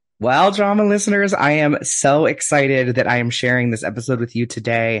Well, drama listeners, I am so excited that I am sharing this episode with you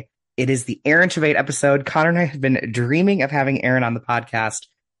today. It is the Aaron Tveit episode. Connor and I have been dreaming of having Aaron on the podcast.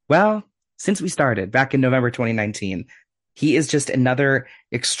 Well, since we started back in November 2019, he is just another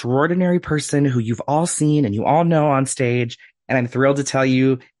extraordinary person who you've all seen and you all know on stage. And I'm thrilled to tell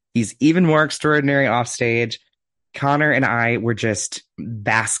you he's even more extraordinary off stage. Connor and I were just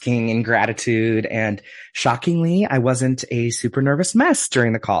basking in gratitude, and shockingly, I wasn't a super nervous mess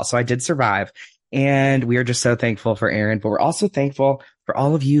during the call. So I did survive, and we are just so thankful for Aaron, but we're also thankful for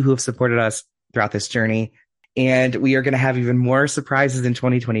all of you who have supported us throughout this journey. And we are going to have even more surprises in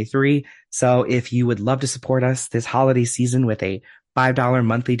 2023. So if you would love to support us this holiday season with a $5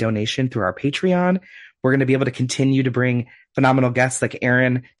 monthly donation through our Patreon, we're going to be able to continue to bring phenomenal guests like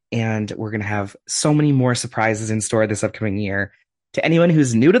Aaron, and we're going to have so many more surprises in store this upcoming year. To anyone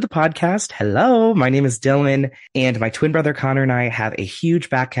who's new to the podcast, hello, my name is Dylan, and my twin brother Connor and I have a huge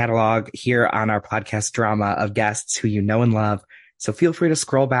back catalog here on our podcast Drama of guests who you know and love. So feel free to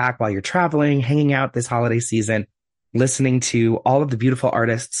scroll back while you're traveling, hanging out this holiday season, listening to all of the beautiful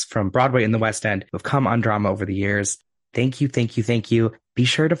artists from Broadway and the West End who have come on Drama over the years. Thank you, thank you, thank you. Be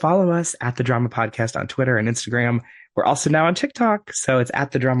sure to follow us at The Drama Podcast on Twitter and Instagram. We're also now on TikTok, so it's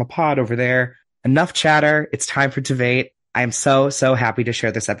at The Drama Pod over there. Enough chatter. It's time for Tveit. I am so happy to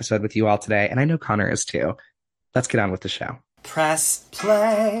share this episode with you all today, and I know Connor is too. Let's get on with the show. Press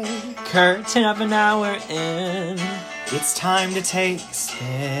play. Curtain of an hour in. It's time to take a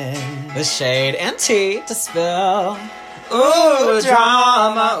spin. The shade and tea to spill. Ooh,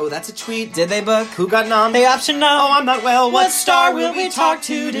 drama. Oh, that's a tweet. Did they book? Who got nom? They option no. Oh, I'm not well. What star will we talk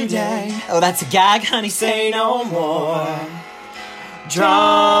to today? Oh, that's a gag, honey. Say no more.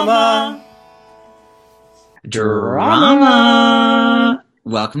 Drama. Drama.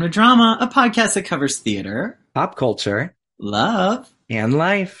 Welcome to Drama, a podcast that covers theater, Pop culture, love, and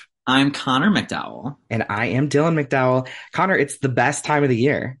life. I'm Connor McDowell. And I am Dylan McDowell. Connor, it's the best time of the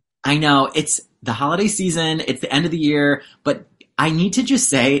year. I know, it's the holiday season, it's the end of the year, but I need to just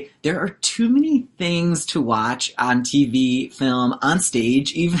say there are too many things to watch on TV, film, on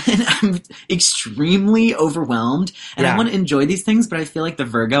stage, even. I'm extremely overwhelmed, and I want to enjoy these things, but I feel like the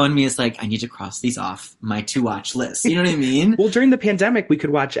Virgo in me is like, I need to cross these off my to-watch list. You know what I mean? Well, during the pandemic, we could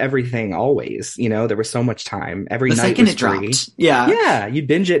watch everything always. You know, there was so much time. Every the night second was it free. dropped. Yeah. Yeah, you'd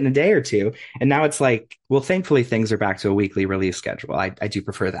binge it in a day or two. And now it's like, well, thankfully, things are back to a weekly release schedule. I do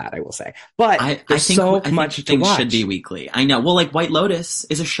prefer that, I will say. But there's so much to things watch. Should be weekly. I know. Well, like White Lotus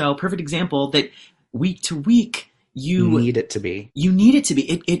is a show, perfect example, that week to week you need it to be. You need it to be.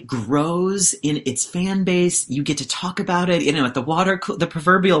 It grows in its fan base. You get to talk about it, you know, at the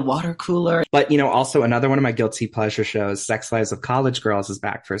proverbial water cooler. But, you know, also another one of my guilty pleasure shows, Sex Lives of College Girls, is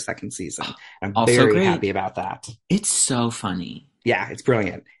back for a second season. I'm also very great. happy about that. It's so funny. Yeah, it's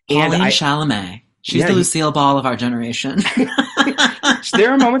brilliant. Pauline Chalamet. She's the Lucille Ball of our generation. There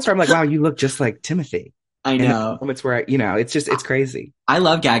are moments where I'm like, wow, you look just like Timothy. I know. Moments where, you know, it's crazy. I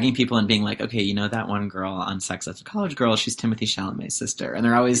love gagging people and being like, okay, you know that one girl on Sex Lives of College Girl, she's Timothy Chalamet's sister. And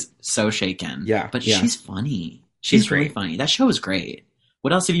they're always so shaken. Yeah. But she's funny. She's really funny. That show is great.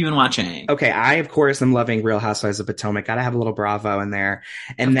 What else have you been watching? Okay, I, of course, am loving Real Housewives of Potomac. Gotta have a little Bravo in there.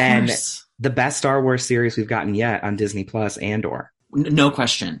 And then the best Star Wars series we've gotten yet on Disney Plus, Andor. No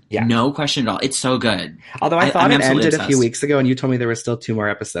question. Yeah. No question at all. It's so good. Although I thought it ended a few weeks ago, and you told me there were still 2 more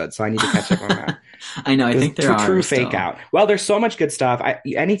episodes, so I need to catch up on that. I know. I think there are. True fake out. Well, there's so much good stuff.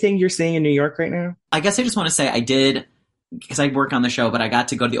 Anything you're seeing in New York right now? I guess I just want to say I did, because I work on the show, but I got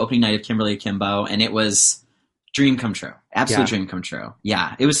to go to the opening night of Kimberly Akimbo, and it was dream come true. Absolute dream come true.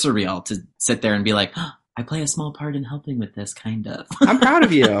 Yeah. It was surreal to sit there and be like, oh, I play a small part in helping with this, kind of. I'm proud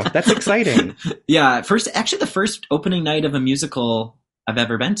of you. That's exciting. Yeah. The first opening night of a musical I've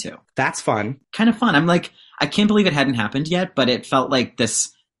ever been to. That's fun. Kind of fun. I'm like, I can't believe it hadn't happened yet, but it felt like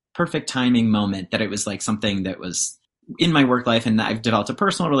this perfect timing moment that it was like something that was in my work life, and I've developed a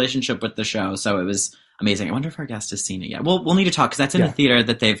personal relationship with the show, so it was amazing. I wonder if our guest has seen it yet. We'll need to talk, because that's in a theater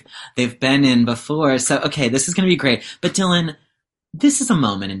that they've been in before. So, okay, this is going to be great. But Dylan, this is a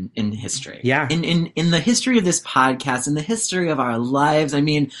moment in history. Yeah. In the history of this podcast, in the history of our lives. I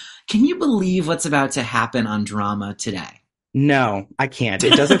mean, can you believe what's about to happen on Drama today? No, I can't.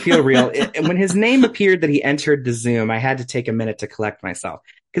 It doesn't feel real. When his name appeared that he entered the Zoom, I had to take a minute to collect myself.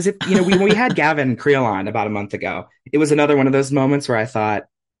 Because when we had Gavin Creel on about a month ago, it was another one of those moments where I thought,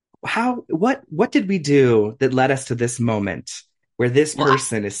 what did we do that led us to this moment where this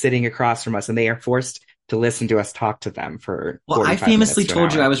person is sitting across from us and they are forced to listen to us talk to them for Well, I 45 famously minutes to an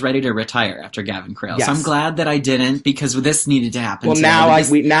told you hour. I was ready to retire after Gavin Creel. Yes. So I'm glad that I didn't, because this needed to happen Well,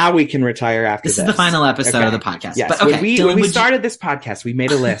 today. now we can retire after This this. is the final episode Okay. of the podcast. Yes. But okay, when we Dylan, started this podcast, we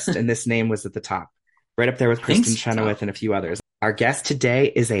made a list, and this name was at the top, right up there with Kristen Thanks. Chenoweth and a few others. Our guest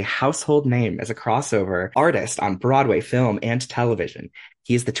today is a household name as a crossover artist on Broadway, film, and television.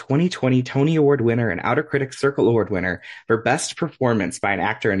 He is the 2020 Tony Award winner and Outer Critics Circle Award winner for Best Performance by an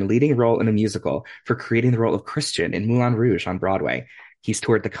Actor in a Leading Role in a Musical for creating the role of Christian in Moulin Rouge on Broadway. He's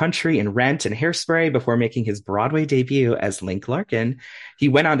toured the country in Rent and Hairspray before making his Broadway debut as Link Larkin. He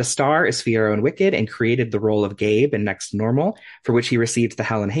went on to star as Fiyero in Wicked and created the role of Gabe in Next Normal, for which he received the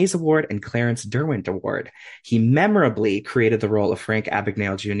Helen Hayes Award and Clarence Derwent Award. He memorably created the role of Frank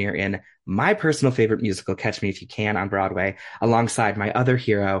Abagnale Jr. in my personal favorite musical, Catch Me If You Can, on Broadway, alongside my other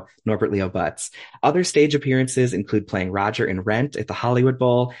hero, Norbert Leo Butz. Other stage appearances include playing Roger in Rent at the Hollywood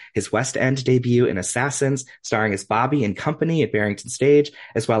Bowl, his West End debut in Assassins, starring as Bobby and Company at Barrington Stage,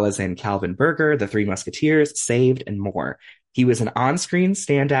 as well as in Calvin Berger, The Three Musketeers, Saved, and more. He was an on-screen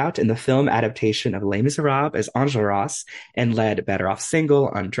standout in the film adaptation of Les Miserables as Enjolras and led Better Off Single,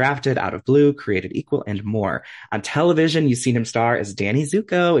 Undrafted, Out of Blue, Created Equal, and more. On television, you've seen him star as Danny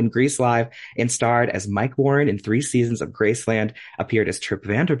Zuko in Grease Live and starred as Mike Warren in 3 seasons of Graceland, appeared as Trip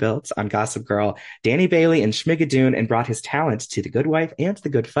Vanderbilt on Gossip Girl, Danny Bailey in Schmigadoon, and brought his talent to The Good Wife and The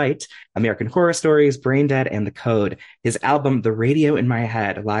Good Fight, American Horror Stories, Brain Dead, and The Code. His album, The Radio in My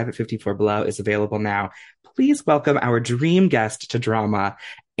Head, live at 54 Below, is available now. Please welcome our dream guest to drama,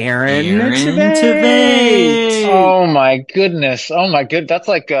 Aaron Tveit. Oh my goodness. Oh my good. That's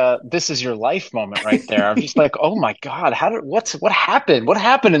like this is your life moment right there. I'm just like, oh my God, what happened? What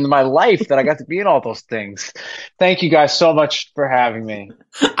happened in my life that I got to be in all those things? Thank you guys so much for having me.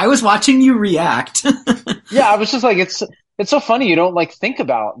 I was watching you react. Yeah, I was just like, it's so funny. You don't like think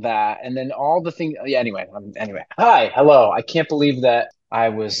about that, and then all the things. Yeah. Anyway. Hi. Hello. I can't believe that I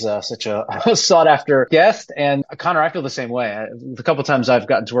was such a sought after guest. And Connor, I feel the same way. The couple times I've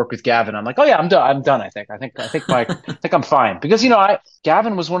gotten to work with Gavin, I'm like, oh yeah, I'm done. I'm done. I think I'm fine, because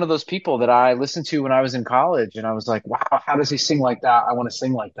Gavin was one of those people that I listened to when I was in college, and I was like, wow, how does he sing like that? I want to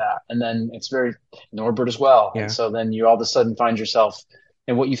sing like that. And then it's very Norbert as well. Yeah. And so then you all of a sudden find yourself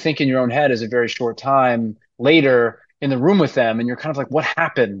in what you think in your own head is a very short time later in the room with them, and you're kind of like, what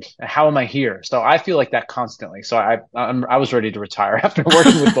happened? How am I here? So I feel like that constantly. So I was ready to retire after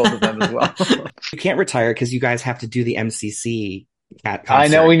working with both of them as well. You can't retire because you guys have to do the MCC cat concert. I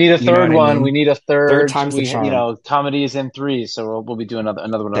know we need a third one. I mean? We need a third. Third time's the charm. Comedy is in 3, so we'll be doing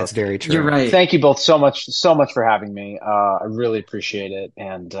another one. That's very true. You're right. Thank you both so much for having me. I really appreciate it,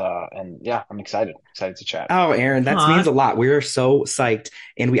 and yeah, I'm excited to chat. Oh, Aaron, that Aww. means a lot. We're so psyched,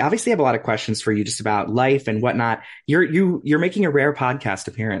 and we obviously have a lot of questions for you just about life and whatnot. You're making a rare podcast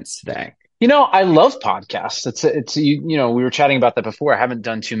appearance today. I love podcasts. It's we were chatting about that before. I haven't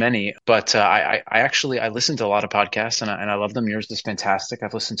done too many, but I actually listen to a lot of podcasts, and I love them. Yours is fantastic.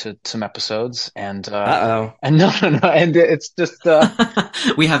 I've listened to some episodes, and no, and it's just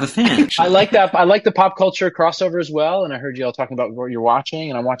We have a fan. I like that. I like the pop culture crossover as well. And I heard you all talking about what you're watching,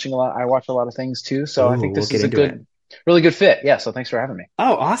 and I'm watching a lot. I watch a lot of things too, so I think this is a really good fit. Yeah. So thanks for having me.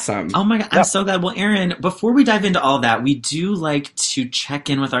 Oh, awesome. Oh my God. I'm so glad. Well, Aaron, before we dive into all that, we do like to check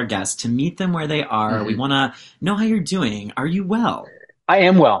in with our guests to meet them where they are. Mm-hmm. We want to know how you're doing. Are you well? I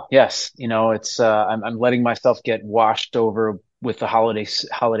am well. Yes. It's, I'm letting myself get washed over with the holiday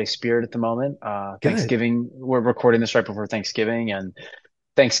spirit at the moment. Thanksgiving, we're recording this right before Thanksgiving, and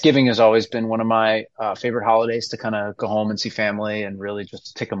Thanksgiving has always been one of my favorite holidays to kind of go home and see family and really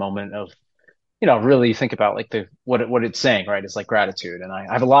just take a moment of, really think about like what it's saying, right? It's like gratitude. And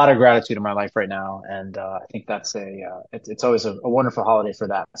I have a lot of gratitude in my life right now. And I think that's it's always a wonderful holiday for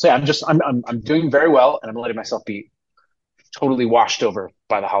that. So yeah, I'm doing very well, and I'm letting myself be totally washed over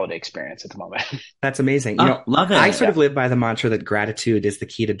by the holiday experience at the moment. That's amazing. Love it. I sort of live by the mantra that gratitude is the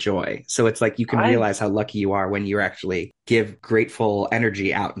key to joy. So it's like you can realize how lucky you are when you actually give grateful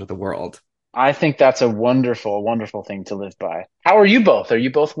energy out into the world. I think that's a wonderful, wonderful thing to live by. How are you both? Are you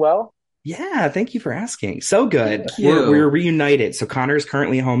both well? Yeah, thank you for asking. So good. Thank you. We're reunited. So Connor's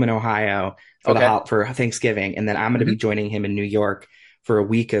currently home in Ohio for Thanksgiving, and then I'm going to be joining him in New York for a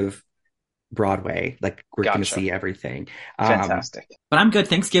week of Broadway. Like we're going to see everything. Fantastic. But I'm good.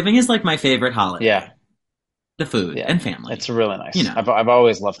 Thanksgiving is like my favorite holiday. Yeah. The food and family. It's really nice. I've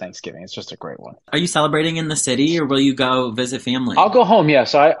always loved Thanksgiving. It's just a great one. Are you celebrating in the city, or will you go visit family? I'll go home. Yeah.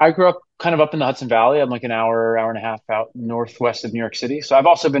 So I grew up kind of up in the Hudson Valley. I'm like an hour and a half out northwest of New York City. So I've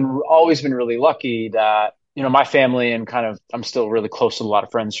also always been really lucky that, my family and kind of, I'm still really close to a lot of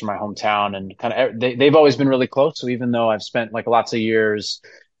friends from my hometown, and kind of they've always been really close. So even though I've spent like lots of years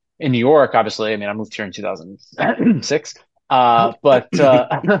in New York, obviously. I mean, I moved here in 2006. Oh. But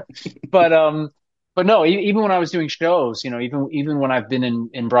but no, even when I was doing shows, even when I've been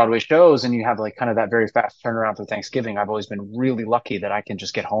in Broadway shows and you have like kind of that very fast turnaround for Thanksgiving, I've always been really lucky that I can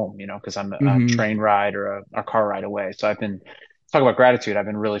just get home, because I'm a Mhm. train ride or a car ride away. So talk about gratitude. I've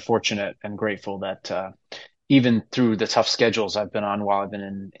been really fortunate and grateful that even through the tough schedules I've been on while I've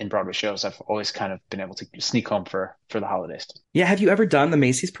been in Broadway shows, I've always kind of been able to sneak home for the holidays. Yeah. Have you ever done the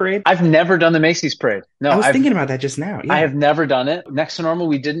Macy's parade? I've never done the Macy's parade. No, I was thinking about that just now. I Yeah. have never done it. Next to Normal,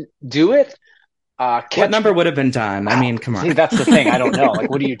 we didn't do it. What number would have been done? I mean, come See, on. that's the thing. I don't know. Like,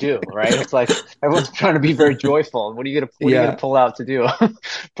 what do you do, right? It's like everyone's trying to be very joyful. What are you gonna Yeah. pull out to do?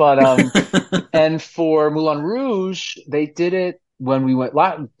 But and for Moulin Rouge, they did it when we went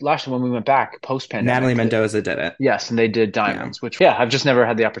last when we went back post pandemic. Natalie Mendoza did it. Yes, and they did Diamonds, which I've just never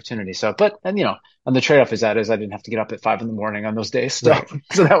had the opportunity. So, and the trade-off is I didn't have to get up at 5 a.m. on those days. So, Right.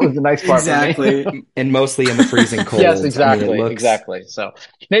 so that was the nice part for me. Exactly. And mostly in the freezing cold. Yes, I exactly, mean, it looks... exactly. So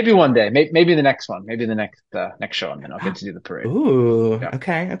maybe one day, maybe the next one, maybe the next show, and then I'll get to do the parade. Ooh. Yeah.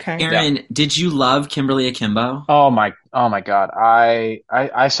 Okay. Aaron, did you love Kimberly Akimbo? Oh my God.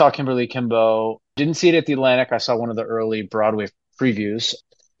 I saw Kimberly Kimbo. Didn't see it at the Atlantic. I saw one of the early Broadway previews.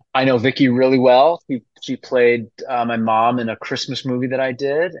 I know Vicky really well. She played my mom in a Christmas movie that I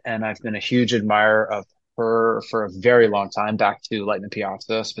did, and I've been a huge admirer of her for a very long time, back to Light in the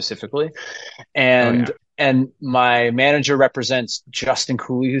Piazza specifically. And my manager represents Justin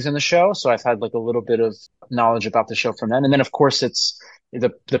Cooley, who's in the show, so I've had like a little bit of knowledge about the show from them. And then of course it's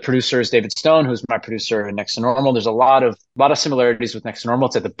the producer is David Stone, who's my producer in Next to Normal. There's a lot of similarities with Next to Normal.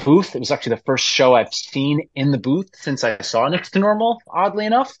 It's at the booth. It was actually the first show I've seen in the booth since I saw Next to Normal, oddly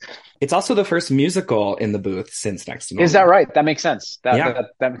enough. It's also the first musical in the booth since Next to Normal. Is that right? That makes sense. That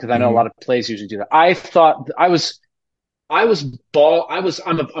because I know a lot of plays usually do that. I thought I'm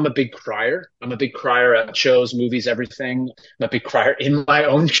a big crier. I'm a big crier at shows, movies, everything. I'm a big crier in my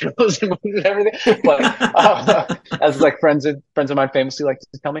own shows and movies and everything. But as like friends of mine famously like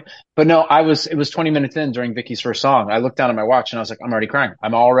to tell me. But no, it was 20 minutes in during Vicky's first song. I looked down at my watch and I was like, I'm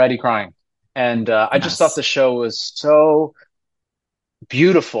already crying. And I just thought the show was so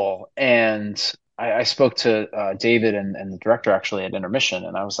beautiful. And I spoke to David and the director actually at intermission,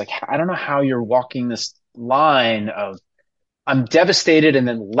 and I was like, I don't know how you're walking this line of I'm devastated and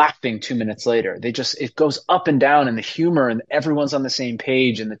then laughing 2 minutes later. It goes up and down, and the humor and everyone's on the same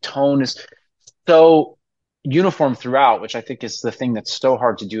page, and the tone is so uniform throughout, which I think is the thing that's so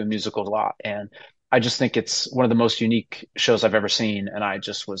hard to do in musicals a lot. And I just think it's one of the most unique shows I've ever seen, and I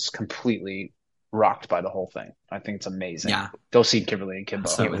just was completely rocked by the whole thing. I think it's amazing. Yeah. Go see Kimberly Akimbo.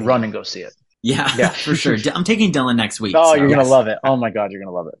 Absolutely. Run and go see it. Yeah, for sure. I'm taking Dylan next week. Oh, so. you're going to Yes. love it. Oh my God, you're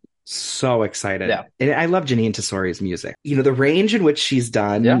going to love it. So excited. Yeah. And I love Janine Tesori's music. The range in which she's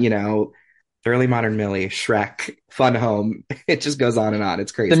done, Early Modern Millie, Shrek, Fun Home. It just goes on and on.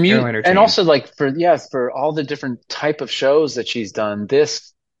 It's crazy. And also like for all the different type of shows that she's done,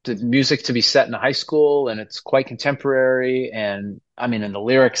 the music to be set in a high school, and it's quite contemporary. And I mean, and the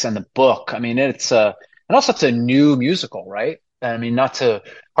lyrics and the book, I mean, and also it's a new musical, right? I mean, not to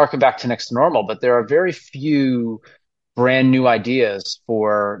harken back to Next to Normal, but there are very few brand new ideas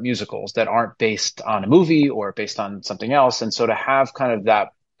for musicals that aren't based on a movie or based on something else. And so to have kind of that,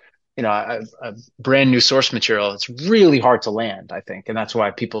 a brand new source material, it's really hard to land, I think. And that's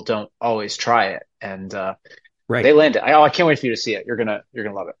why people don't always try it. And Right. they land it. I can't wait for you to see it. You're gonna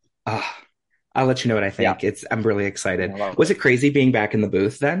love it. I'll let you know what I think. Yeah. I'm really excited. I love it. Was it crazy being back in the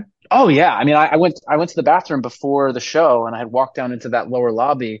booth then? Oh yeah. I mean, I went to the bathroom before the show, and I had walked down into that lower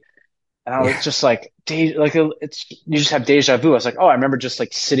lobby, and I was just like, you just have deja vu. I was like, oh, I remember just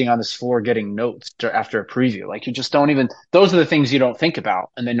like sitting on this floor getting notes after a preview. Like you just don't even, those are the things you don't think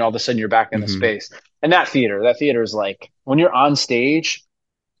about. And then all of a sudden you're back in the space. And that theater is like when you're on stage,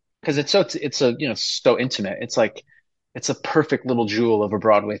 because it's so intimate. It's like, it's a perfect little jewel of a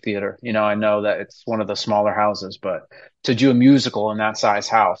Broadway theater. I know that it's one of the smaller houses, but to do a musical in that size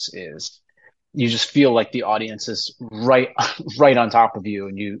house you just feel like the audience is right on top of you,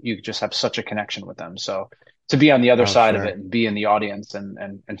 and you just have such a connection with them. So to be on the other side of it and be in the audience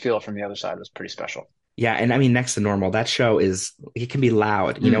and feel it from the other side was pretty special. Yeah. And I mean, Next to Normal, that show it can be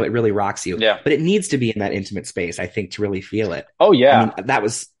loud, it really rocks you. Yeah. But it needs to be in that intimate space, I think, to really feel it. Oh yeah. I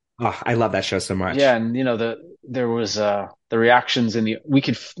mean, I love that show so much. Yeah. And there was the reactions we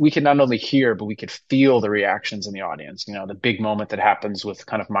could not only hear, but we could feel the reactions in the audience. You know, the big moment that happens with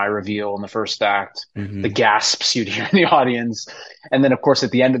kind of my reveal in the first act, the gasps you'd hear in the audience. And then of course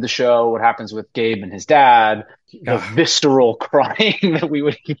at the end of the show, what happens with Gabe and his dad, the visceral crying that we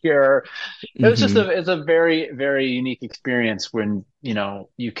would hear. It was just it's a very, very unique experience when, you know,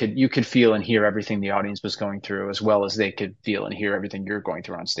 you could feel and hear everything the audience was going through, as well as they could feel and hear everything you're going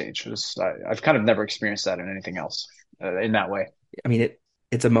through on stage. I've kind of never experienced that in anything else in that way. I mean,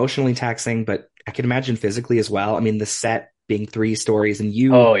 it's emotionally taxing, but I can imagine physically as well. I mean, the set being 3 stories and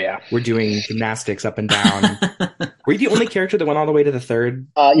you were doing gymnastics up and down. Were you the only character that went all the way to the 3rd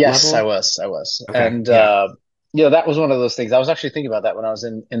yes, level? I was. Okay. And you know, that was one of those things. I was actually thinking about that when I was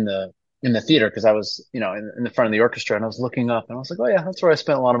in the theater, because I was, you know, in the front of the orchestra, and I was looking up and I was like, oh yeah, that's where I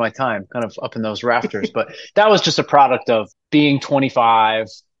spent a lot of my time, kind of up in those rafters. But that was just a product of being 25,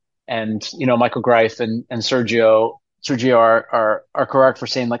 and, you know, Michael Greif and Sergio are correct for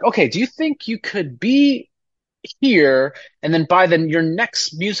saying, like, okay, do you think you could be here, and then by then your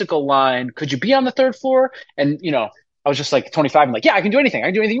next musical line, could you be on the 3rd floor? And, you know, I was just like 25 and like, yeah, I can do anything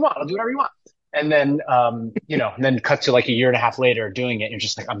you want, I'll do whatever you want. And then you know, and then cut to like a year and a half later doing it, and you're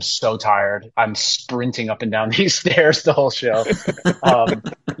just like, I'm so tired, I'm sprinting up and down these stairs the whole show.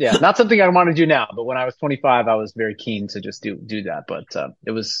 Yeah, not something I want to do now, but when I was 25 I was very keen to just do that. But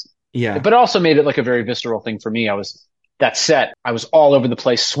it was, but it also made it like a very visceral thing for me. I was all over the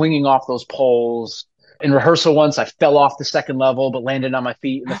place, swinging off those poles. In rehearsal once, I fell off the 2nd level, but landed on my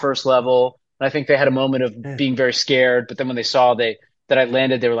feet in the 1st level. And I think they had a moment of being very scared. But then when they saw that I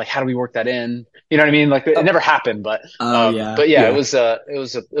landed, they were like, "How do we work that in?" You know what I mean? Like, it never happened, but it was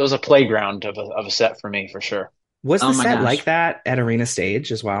a playground of a set for me, for sure. Was the set like that at Arena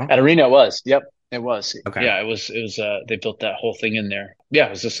Stage as well? At Arena, it was. Yep, it was. Okay. Yeah, it was. They built that whole thing in there. Yeah,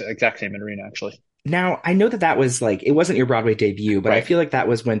 it was this exact same at Arena, actually. Now, I know that was like, it wasn't your Broadway debut, but I feel like that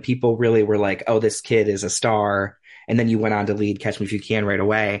was when people really were like, oh, this kid is a star. And then you went on to lead Catch Me If You Can right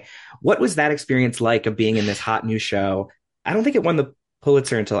away. What was that experience like of being in this hot new show? I don't think it won the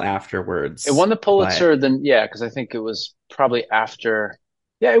Pulitzer until afterwards. It won the Pulitzer because I think it was probably after.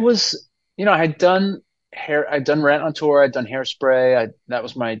 Yeah, it was, you know, I'd done Rent on Tour, I'd done Hairspray. That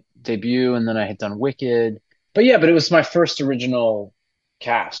was my debut. And then I had done Wicked. But it was my first original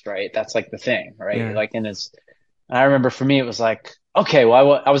cast, right? That's like the thing, right? Yeah. Like, and I remember for me it was like, okay,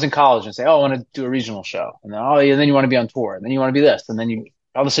 well, I was in college and say, oh, I want to do a regional show, and then you want to be on tour, and then you want to be this, and then you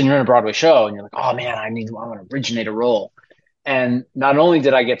all of a sudden you're in a Broadway show and you're like, oh man, I want to originate a role. And not only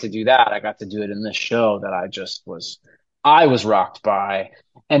did I get to do that, I got to do it in this show that I was rocked by.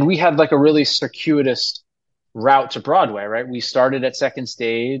 And we had like a really circuitous route to Broadway, right? We started at Second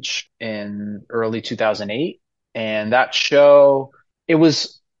Stage in early 2008, and that show, it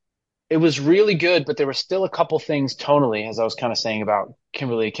was really good, but there were still a couple things tonally, as I was kind of saying about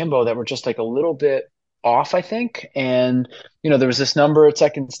Kimberly Akimbo, that were just like a little bit off, I think. And, you know, there was this number at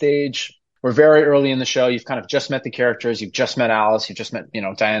Second Stage. We're very early in the show. You've kind of just met the characters. You've just met Alice. You've just met, you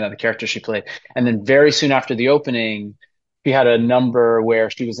know, Diana, the character she played. And then very soon after the opening, she had a number where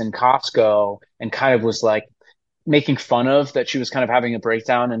she was in Costco and kind of was like making fun of that she was kind of having a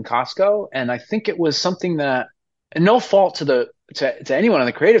breakdown in Costco. And I think it was something that, and no fault to anyone on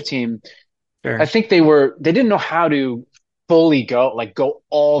the creative team. Sure. I think they didn't know how to fully go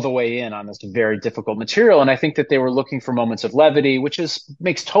all the way in on this very difficult material. And I think that they were looking for moments of levity, which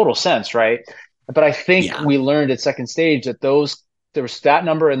makes total sense, right? But I think we learned at Second Stage that there was that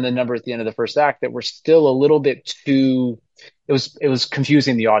number and the number at the end of the first act that were still a little bit too, it was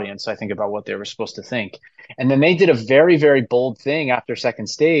confusing the audience, I think, about what they were supposed to think. And then they did a very, very bold thing after Second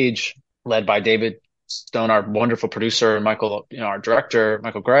Stage, led by David Stone, our wonderful producer, and Michael, you know, our director,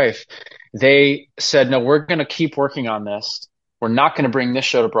 Michael Greif. They said, no, we're going to keep working on this. We're not going to bring this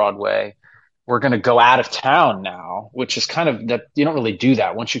show to Broadway. We're going to go out of town now, which is kind of that you don't really do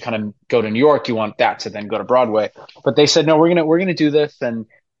that. Once you kind of go to New York, you want that to then go to Broadway. But they said, no, we're going to do this. And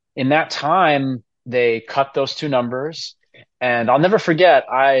in that time, they cut those two numbers. And I'll never forget,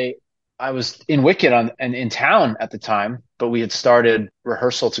 I was in Wicked in town at the time, but we had started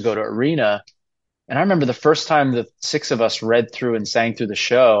rehearsal to go to Arena. And I remember the first time the 6 of us read through and sang through the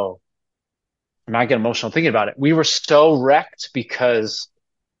show, and I get emotional thinking about it. We were so wrecked because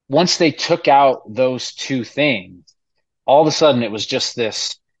once they took out those two things, all of a sudden it was just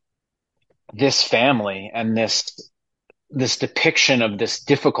this family and this depiction of this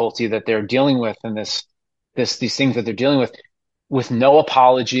difficulty that they're dealing with, and these things that they're dealing with no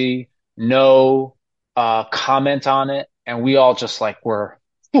apology, no comment on it. And we all just like were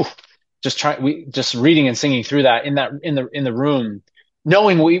just reading and singing through that in the room.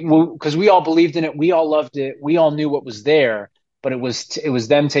 knowing because we all believed in it, we all loved it, we all knew what was there, but it was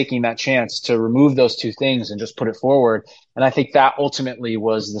them taking that chance to remove those two things and just put it forward. And I think that ultimately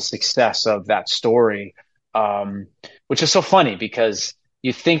was the success of that story, which is so funny because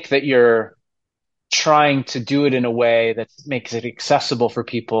you think that you're trying to do it in a way that makes it accessible for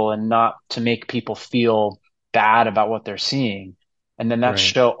people and not to make people feel bad about what they're seeing. And then that Right.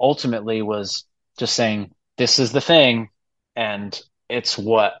 show ultimately was just saying, this is the thing. And it's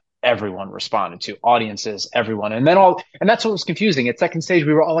what everyone responded to, audiences, everyone. And that's what was confusing. At second stage,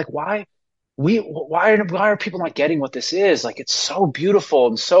 we were all like, why are people not getting what this is? Like, it's so beautiful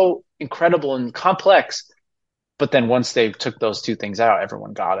and so incredible and complex. But then once they took those two things out,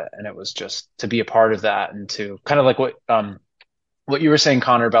 everyone got it. And it was just to be a part of that and to kind of like what you were saying,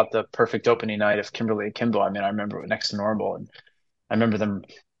 Connor, about the perfect opening night of Kimberly Akimbo. I mean, I remember Next to Normal, and I remember them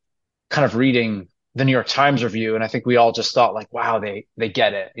kind of reading the New York Times review, and I think we all just thought like, wow, they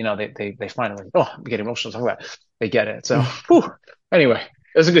get it. You know, they finally, oh, I'm getting emotional talking about it. They get it. So anyway,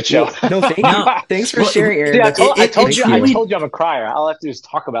 it was a good show. No, thanks for sharing, Aaron. Yeah, I told you really... I'm a crier. All I have to do is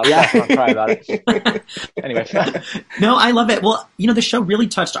talk about stuff and I'll cry about it. Anyway. No, I love it. Well, the show really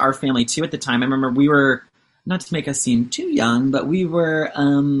touched our family too at the time. I remember we were, not to make us seem too young, but we were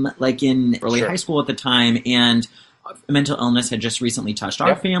like in early high school at the time, and mental illness had just recently touched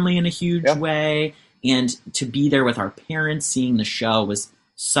our family in a huge way. And to be there with our parents seeing the show was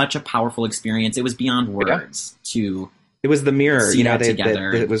such a powerful experience. It was beyond words to... It was the mirror,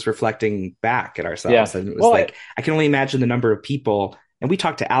 that it was reflecting back at ourselves. And it was I can only imagine the number of people. And we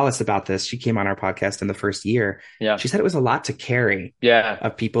talked to Alice about this. She came on our podcast in the first year. Yeah. She said it was a lot to carry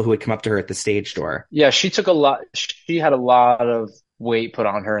of people who would come up to her at the stage door. Yeah, she had a lot of weight put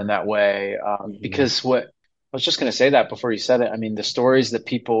on her in that way. Because I was just going to say that before you said it. I mean, the stories that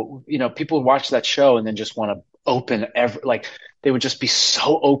people watch that show and then just want to open they would just be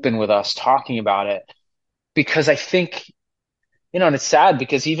so open with us talking about it. Because I think, and it's sad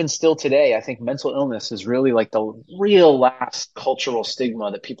because even still today, I think mental illness is really like the real last cultural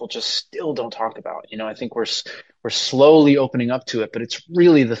stigma that people just still don't talk about. I think we're slowly opening up to it, but it's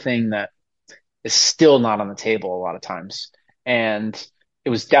really the thing that is still not on the table a lot of times. And it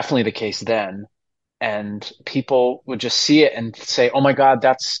was definitely the case then. And people would just see it and say, oh my God,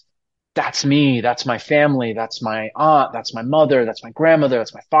 that's me. That's my family. That's my aunt. That's my mother. That's my grandmother.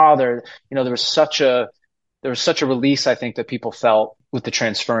 That's my father. There was such a release, I think, that people felt with the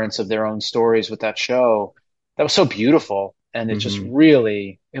transference of their own stories with that show. That was so beautiful. And it just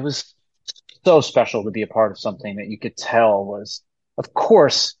really, it was so special to be a part of something that you could tell was, of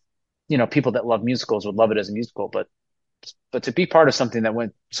course, people that love musicals would love it as a musical, but to be part of something that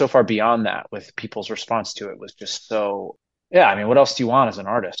went so far beyond that with people's response to it was just so, yeah. I mean, what else do you want as an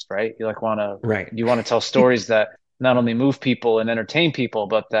artist, right? You you want to tell stories that not only move people and entertain people,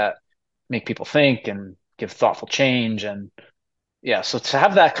 but that make people think and give thoughtful change. And yeah, so to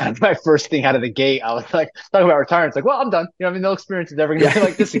have that kind of my first thing out of the gate, I was like talking about retirement. It's like, well, I'm done. No experience is ever going to be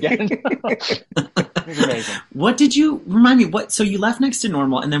like this again. It was amazing. What did you remind me? So you left Next to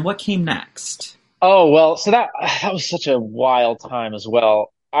Normal, and then what came next? Oh, well, so that was such a wild time as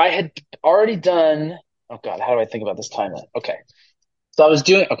well. I had already done, oh God, how do I think about this timeline? Okay. So I was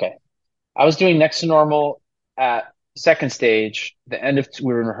doing Next to Normal at second stage, we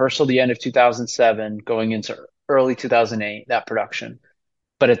were in rehearsal the end of 2007, going into early 2008, that production.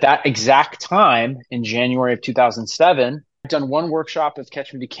 But at that exact time, in January of 2007, I'd done one workshop of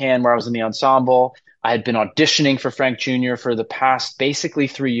Catch Me If You Can where I was in the ensemble. I had been auditioning for Frank Jr. for the past basically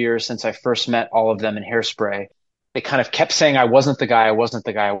 3 years since I first met all of them in Hairspray. They kind of kept saying I wasn't the guy, I wasn't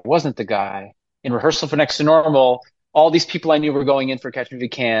the guy, I wasn't the guy. In rehearsal for Next to Normal, all these people I knew were going in for Catch Me If You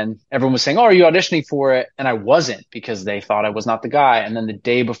Can. Everyone was saying, oh, are you auditioning for it? And I wasn't because they thought I was not the guy. And then the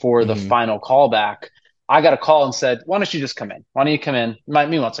day before the final callback, I got a call and said, why don't you just come in? Why don't you come in?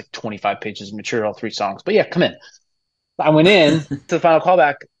 Meanwhile, it's like 25 pages of material, 3 songs. But yeah, come in. I went in to the final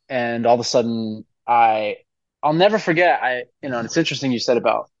callback, and all of a sudden, I'll never forget. And it's interesting you said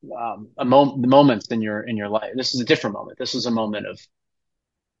about the moments in your life. This is a different moment. This was a moment of.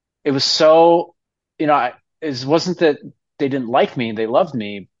 It was so, it wasn't that they didn't like me; they loved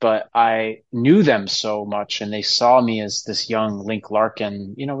me, but I knew them so much, and they saw me as this young Link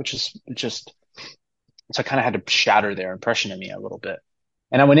Larkin, which is just. So I kind of had to shatter their impression of me a little bit.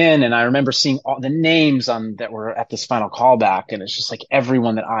 And I went in and I remember seeing all the names that were at this final callback. And it's just like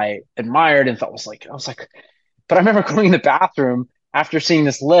everyone that I admired and thought I was like, but I remember going in the bathroom after seeing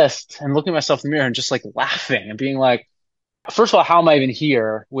this list and looking at myself in the mirror and just like laughing and being like, first of all, how am I even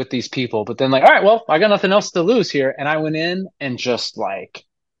here with these people? But then like, all right, well, I got nothing else to lose here. And I went in and just like,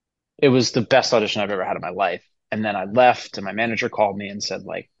 it was the best audition I've ever had in my life. And then I left, and my manager called me and said,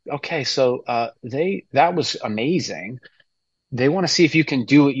 like, okay, so that was amazing. They want to see if you can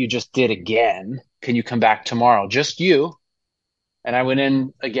do what you just did again. Can you come back tomorrow? Just you. And I went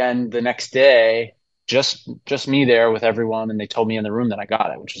in again the next day, just me there with everyone, and they told me in the room that I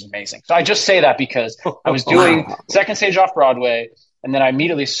got it, which was amazing. So I just say that because I was doing second stage off Broadway, and then I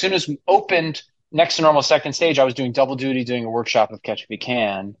immediately, as soon as we opened Next to Normal second stage, I was doing double duty, doing a workshop of Catch If You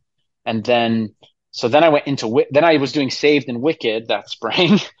Can, and then I went into then I was doing Saved and Wicked that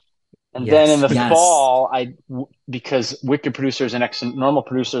spring. And then in the fall, because Wicked producers and Next to Normal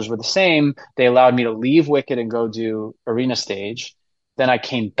producers were the same, they allowed me to leave Wicked and go do Arena Stage. Then I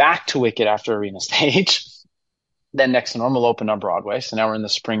came back to Wicked after Arena Stage. Then Next to Normal opened on Broadway. So now we're in the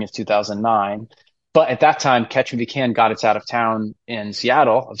spring of 2009. But at that time, Catch Me If You Can got its out of town in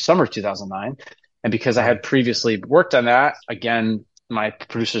Seattle of summer of 2009. And because I had previously worked on that, again, my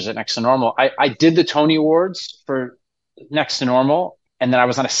producers at Next to Normal, I did the Tony Awards for Next to Normal. And then I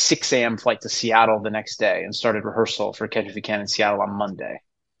was on a 6 a.m. flight to Seattle the next day and started rehearsal for Catch Me If You Can in Seattle on Monday.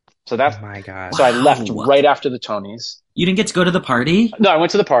 So oh my God. So I left right after the Tonys. You didn't get to go to the party? No, I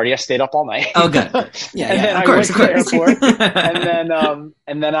went to the party. I stayed up all night. Oh, good. Yeah, and then of I course, went to the airport.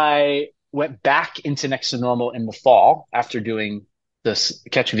 And then I went back into Next to Normal in the fall after doing this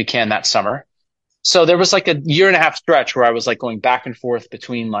Catch Me If You Can that summer. So there was like a 1.5-year stretch where I was like going back and forth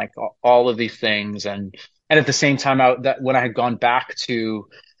between like all of these things. And at the same time, when I had gone back to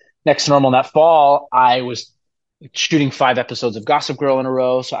Next to Normal in that fall, I was shooting 5 episodes of Gossip Girl in a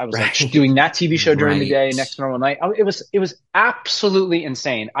row. So I was like doing that TV show during the day, Next to Normal night. It was absolutely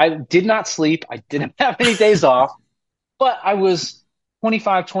insane. I did not sleep. I didn't have any days off, but I was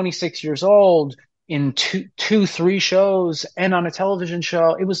 25, 26 years old in 3 shows and on a television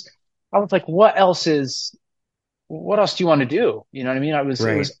show. I was like, what else do you want to do? You know what I mean? It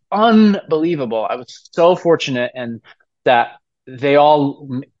was unbelievable. I was so fortunate, and that they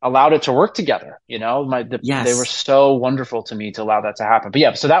all allowed it to work together. You know, they were so wonderful to me to allow that to happen. But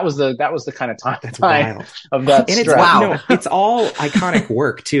yeah, so that was the kind of time of that. And it's all iconic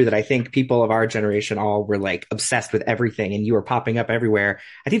work too, that I think people of our generation all were like obsessed with everything, and you were popping up everywhere.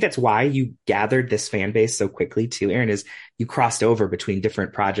 I think that's why you gathered this fan base so quickly too, Aaron, is you crossed over between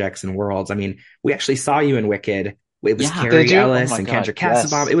different projects and worlds. I mean, we actually saw you in Wicked. It was Carrie Ellis and Kendra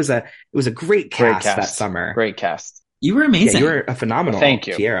Cassabaum. It was a great cast that summer. Great cast. You were amazing. Yeah, you were a phenomenal. Thank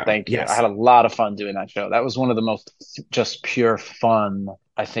you. Kiera. Thank you. Yes. I had a lot of fun doing that show. That was one of the most just pure fun,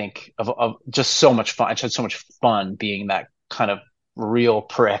 I think, of just so much fun. I had so much fun being that kind of real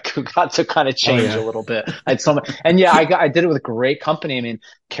prick who got to kind of change a little bit. I had so much, and I did it with a great company. I mean,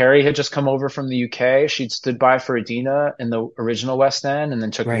 Carrie had just come over from the UK. She'd stood by for Adina in the original West End, and then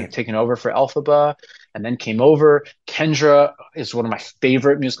taken over for Elphaba, and then came over. Kendra is one of my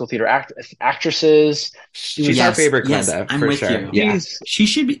favorite musical theater actresses. She's our favorite, Glenda, I'm for with sure. You. Yeah. She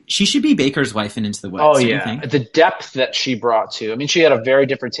should be Baker's wife in Into the Woods. Oh yeah, the depth that she brought to. I mean, she had a very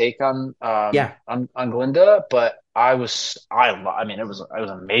different take on Glinda, but I mean, it was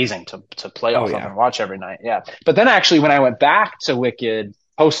amazing to play off of and watch every night. Yeah. But then actually, when I went back to Wicked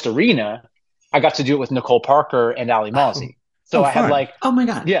post Arena, I got to do it with Nicole Parker and Ali Mozzie. So I had like, oh my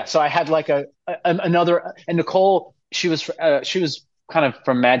God. Yeah. So I had like another, and Nicole, she was kind of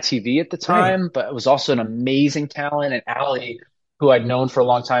from Mad TV at the time, but it was also an amazing talent. And Ali, who I'd known for a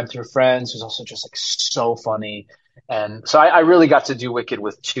long time through friends, was also just like so funny. And so I really got to do Wicked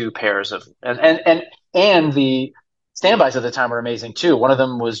with 2 pairs of, and the standbys at the time were amazing too. One of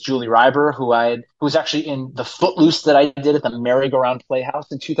them was Julie Reiber, who was actually in the Footloose that I did at the Merry-Go-Round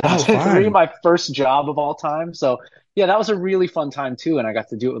Playhouse in 2003, my first job of all time. So yeah, that was a really fun time too. And I got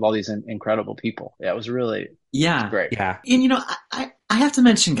to do it with all these incredible people. Yeah, it was really great. Yeah. And I have to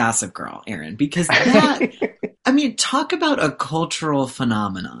mention Gossip Girl, Aaron, because that, I mean, talk about a cultural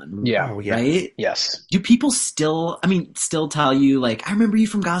phenomenon. Yeah. Right? Yes. Do people still tell you, like, I remember you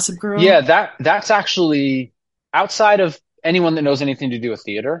from Gossip Girl? Yeah, that's actually, outside of anyone that knows anything to do with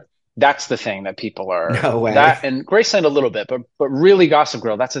theater, that's the thing that people are. No way. That and Graceland a little bit, but really Gossip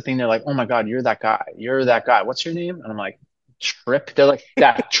Girl, that's the thing. They're like, oh my God, you're that guy. You're that guy. What's your name? And I'm like, Trip. They're like,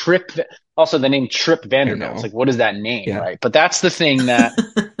 that Trip. Also, the name Trip Vanderbilt. It's like, what is that name? Yeah. Right. But that's the thing that,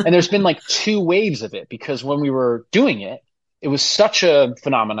 and there's been like 2 waves of it, because when we were doing it, it was such a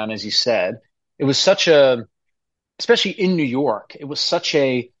phenomenon, as you said. It was especially in New York, it was such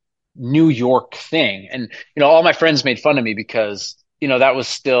a New York thing. And, all my friends made fun of me because, I was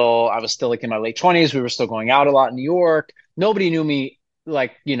still like in my late 20s. We were still going out a lot in New York. Nobody knew me,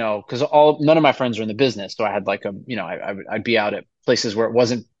 like, because none of my friends are in the business. So I had like I'd be out at places where it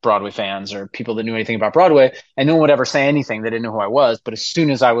wasn't Broadway fans or people that knew anything about Broadway, and no one would ever say anything. They didn't know who I was. But as soon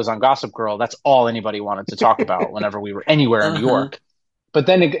as I was on Gossip Girl, that's all anybody wanted to talk about whenever we were anywhere in New Uh-huh. York. But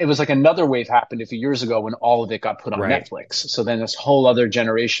then it was like another wave happened a few years ago when all of it got put on Right. Netflix. So then this whole other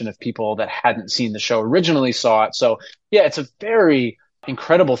generation of people that hadn't seen the show originally saw it. So yeah, it's a very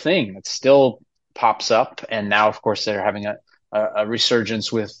incredible thing that still pops up. And now, of course, they're having a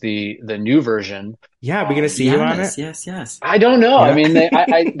resurgence with the new version. Yeah, we're gonna see you on it. Yes. I don't know. Yeah. I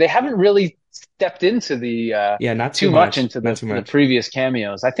mean, they haven't really stepped into the Yeah, not too too much much. into Not too the much. previous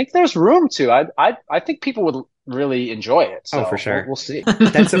cameos. I think there's room to. I think people would really enjoy it. So Oh, for sure. we'll see.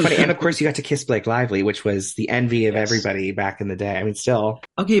 That's so funny. And of course, you got to kiss Blake Lively, which was the envy of Yes. everybody back in the day. I mean, still.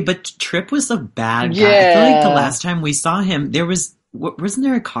 Okay, but Trip was a bad guy. I feel like the Yeah. last time we saw him, wasn't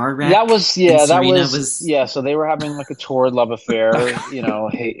there a car wreck? That was And that Serena was yeah. So they were having like a torrid love affair. You know,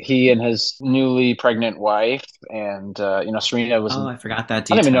 he and his newly pregnant wife, and Serena was. Oh, I forgot that I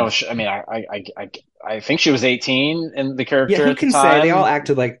detail. don't even know. I mean, I think she was 18 in the character. Yeah, who at the can say? time. They all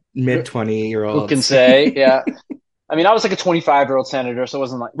acted like mid 20-year-olds. Who can say? Yeah. I mean, I was like a 25-year-old senator, so it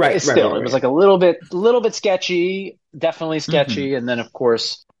wasn't like Right, still, right. it was like a little bit sketchy, definitely sketchy. And then of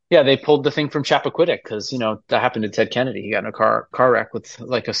course, yeah, they pulled the thing from Chappaquiddick because, that happened to Ted Kennedy. He got in a car wreck with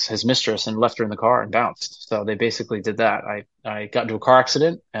like his mistress and left her in the car and bounced. So they basically did that. I got into a car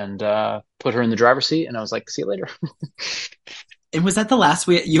accident and put her in the driver's seat, and I was like, see you later. And was that the last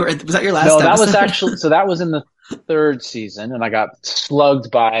was that your last No, that episode? was actually, so that was in the third season, and I got slugged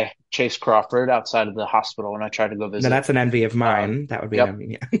by Chase Crawford outside of the hospital when I tried to go visit. No, that's an envy of mine. That would be yep. an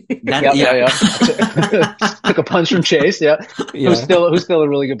envy. Took a punch from Chase, Yeah. who's still a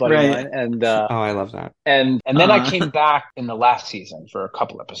really good buddy of mine. And Oh, I love that. and then I came back in the last season for a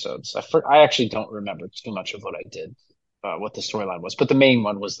couple episodes. I actually don't remember too much of what I did, what the storyline was, but the main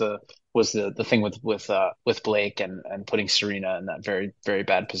one was the thing with Blake and putting Serena in that very, very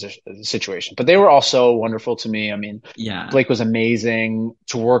bad situation. But they were also wonderful to me. I mean, Yeah. Blake was amazing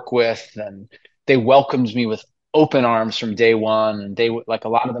to work with, and they welcomed me with open arms from day one. And they like a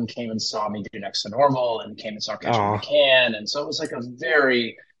lot of them came and saw me do Next to Normal and came and saw Catch Me If You Can, and so it was like a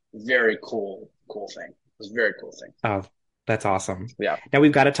very, very cool thing. It was a very cool thing. Oh, that's awesome. Yeah. Now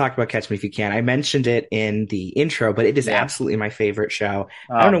we've got to talk about Catch Me If You Can. I mentioned it in the intro, but it is absolutely my favorite show.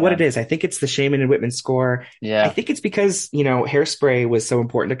 I don't know what it is. I think it's the Shaman and Whitman score. Yeah. I think it's because, Hairspray was so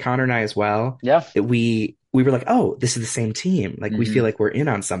important to Connor and I as well. Yeah. That we were like, oh, this is the same team. Like we feel like we're in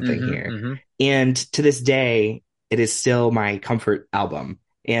on something here. And to this day, it is still my comfort album.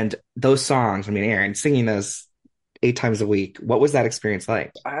 And those songs, I mean, Aaron, singing those 8 times a week, what was that experience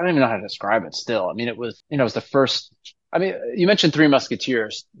like? I don't even know how to describe it still. I mean, it was the first. I mean, you mentioned Three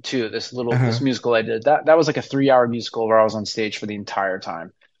Musketeers too. This musical I did. That was like a 3-hour musical where I was on stage for the entire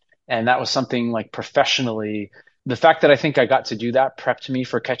time, and that was something like professionally. The fact that I think I got to do that prepped me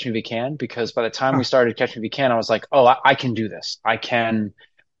for Catch Me If You Can, because by the time we started Catch Me If You Can, I was like, oh, I can do this.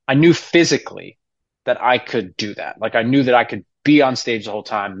 I knew physically that I could do that. Like I knew that I could be on stage the whole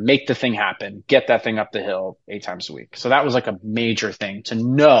time, make the thing happen, get that thing up the hill 8 times a week. So that was like a major thing to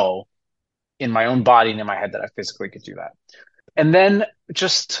know in my own body and in my head that I physically could do that. And then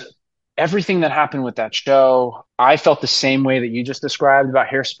just everything that happened with that show, I felt the same way that you just described about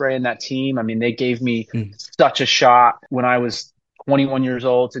Hairspray and that team. I mean, they gave me such a shot when I was 21 years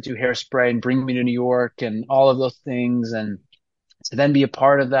old to do Hairspray and bring me to New York and all of those things, and to then be a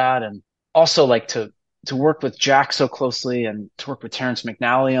part of that, and also like to work with Jack so closely and to work with Terrence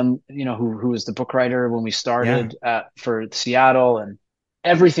McNally on, who was the book writer when we started for Seattle, and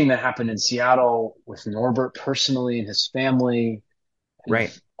everything that happened in Seattle with Norbert personally and his family.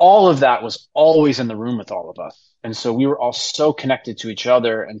 Right. All of that was always in the room with all of us. And so we were all so connected to each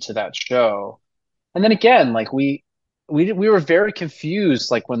other and to that show. And then again, like we were very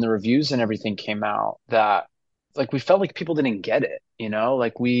confused, like when the reviews and everything came out, that like we felt like people didn't get it,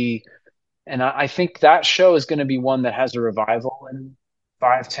 and I think that show is going to be one that has a revival in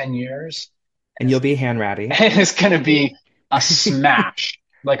 5-10 years. And you'll be Hanratty. And it's going to be a smash.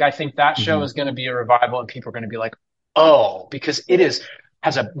 Like, I think that show is going to be a revival, and people are going to be like, oh, because it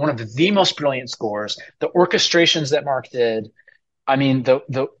has one of the most brilliant scores. The orchestrations that Mark did. I mean,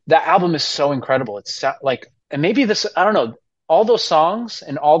 that album is so incredible. It's like, and maybe this, I don't know, all those songs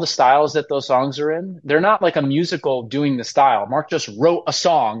and all the styles that those songs are in, they're not like a musical doing the style. Mark just wrote a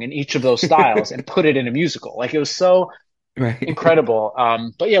song in each of those styles and put it in a musical. Like, it was so incredible.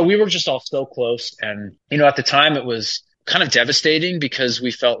 But yeah, we were just all so close. And, at the time it was kind of devastating because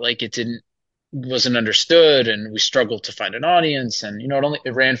we felt like it wasn't understood, and we struggled to find an audience. And,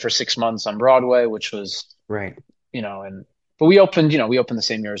 it ran for 6 months on Broadway, which was, right. but we opened the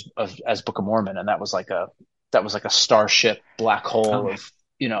same year as Book of Mormon. And that was like that was like a starship black hole Oh, of,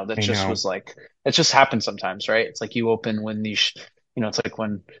 that I just know. was like, it just happens sometimes, right? It's like you open when these, it's like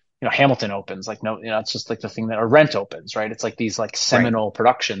when, Hamilton opens, like, no, it's just like the thing that, or Rent opens, right? It's like these like Right. seminal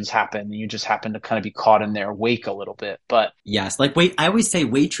productions happen and you just happen to kind of be caught in their wake a little bit. But yes. Like, wait, I always say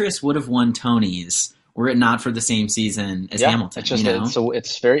Waitress would have won Tonys were it not for the same season as yeah, it's Hamilton, you just, know?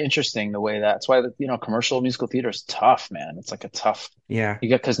 it's very interesting the way that's why, commercial musical theater is tough, man. It's like a tough, Yeah.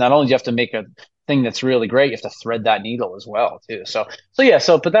 because not only do you have to make a thing that's really great, you have to thread that needle as well too. So yeah,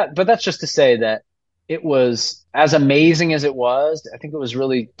 but that's just to say that it was as amazing as it was. I think it was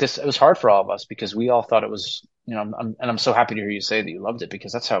really this. It was hard for all of us because we all thought it was. And I'm so happy to hear you say that you loved it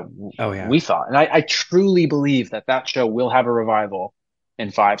because that's how Oh yeah. we thought. And I truly believe that show will have a revival in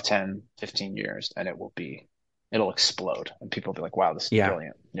 5, 10, 15 years, and it'll explode, and people will be like, "Wow, this is Yeah.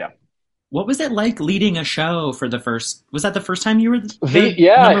 brilliant." Yeah. What was it like leading a show for was that the first time you were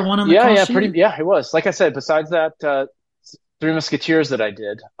Yeah, number one on the yeah, call yeah, sheet? yeah, it was. Like I said, besides that Three Musketeers that I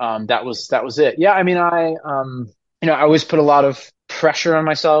did, that was it. Yeah, I mean, I always put a lot of pressure on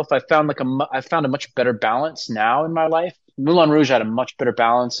myself. I found a much better balance now in my life. Moulin Rouge had a much better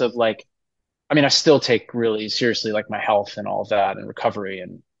balance of like, I mean, I still take really seriously like my health and all of that and recovery,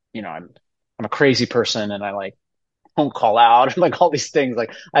 and I'm a crazy person, and I like don't call out and like all these things.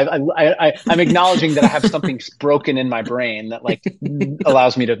 Like I'm acknowledging that I have something broken in my brain that like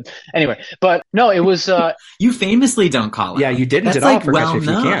allows me to. Anyway, but no, it was. You famously don't call Yeah, out. you didn't That's at all like for Catch well Me If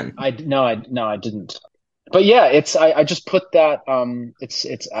You known. Can. I no, I didn't. But yeah, I just put that.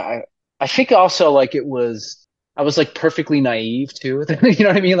 I think also like it was. I was like perfectly naive too. You know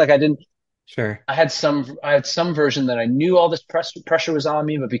what I mean? Like I didn't. Sure. I had some version that I knew all this pressure was on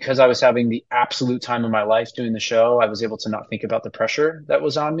me, but because I was having the absolute time of my life doing the show, I was able to not think about the pressure that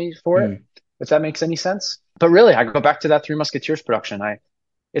was on me for it, Mm. if that makes any sense. But really, I go back to that Three Musketeers production.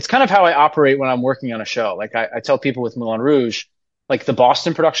 It's kind of how I operate when I'm working on a show. Like I tell people with Moulin Rouge, like the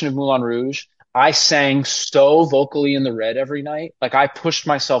Boston production of Moulin Rouge, I sang so vocally in the red every night. Like I pushed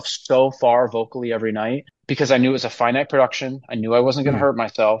myself so far vocally every night because I knew it was a finite production. I knew I wasn't going to Mm. hurt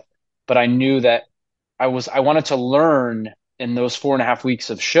myself, but I knew that I wanted to learn in those 4.5 weeks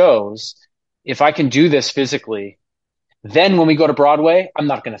of shows. If I can do this physically, then when we go to Broadway, I'm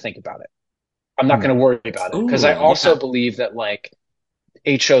not going to think about it. I'm not Mm. going to worry about it because I Ooh, also yeah. believe that like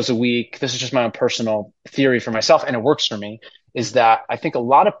 8 shows a week, this is just my own personal theory for myself, and it works for me, is that I think a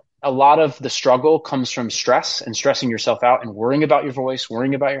lot of the struggle comes from stress and stressing yourself out and worrying about your voice,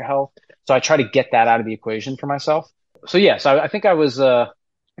 worrying about your health. So I try to get that out of the equation for myself. So yeah, so I think I was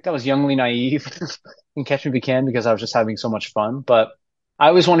youngly naive in Catch Me If You Can because I was just having so much fun. But I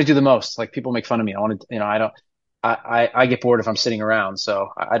always want to do the most. Like people make fun of me. I want to, I don't. I get bored if I'm sitting around, so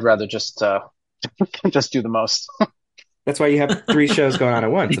I'd rather just just do the most. That's why you have 3 shows going on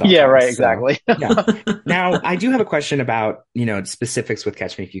at once at all Yeah, right, times. So exactly. yeah. Now I do have a question about, specifics with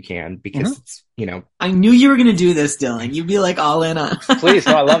Catch Me If You Can because Mhm. it's, I knew you were going to do this, Dylan. You'd be like all in on. Please,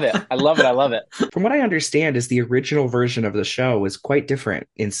 no, I love it. I love it. I love it. from what I understand is the original version of the show was quite different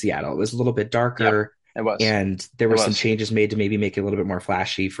in Seattle. It was a little bit Yeah, darker it was. and there It were some was. changes made to maybe make it a little bit more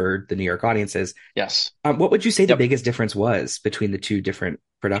flashy for the New York audiences. Yes. What would you say the Yep. biggest difference was between the two different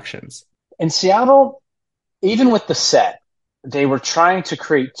productions? In Seattle, even with the set, they were trying to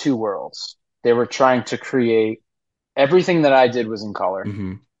create two worlds. They were trying to create everything that I did was in color,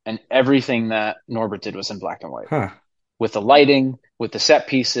 Hmm. and everything that Norbert did was in black and white. Huh. With the lighting, with the set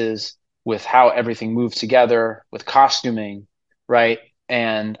pieces, with how everything moved together, with costuming, right?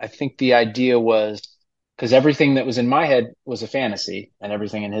 And I think the idea was because everything that was in my head was a fantasy and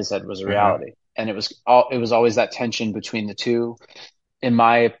everything in his head was a Uh-huh. reality. And it was always that tension between the two. In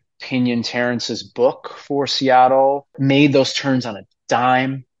my opinion, Terrence's book for Seattle made those turns on a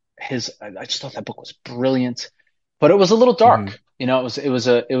dime. I just thought that book was brilliant, but it was a little Hmm. dark. It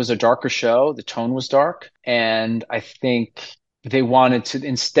was a darker show. The tone was dark, and I think they wanted to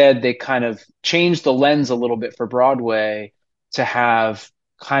instead they kind of changed the lens a little bit for Broadway to have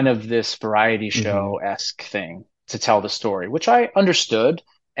kind of this variety Hmm. show-esque thing to tell the story, which I understood,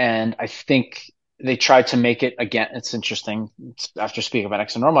 and I think they tried to make it again. It's interesting. After speaking about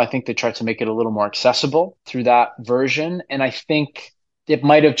X and Normal, I think they tried to make it a little more accessible through that version, and I think it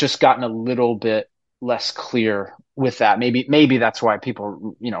might have just gotten a little bit less clear with that. Maybe that's why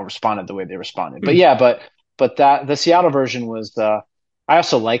people responded the way they responded. But Hmm. yeah, but that the Seattle version was the. I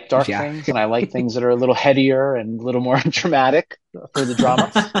also like dark Yeah. things, and I like things that are a little headier and a little more dramatic for the drama.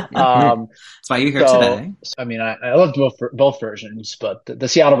 Hmm. That's why you're here So, today. I mean, I loved both versions, but the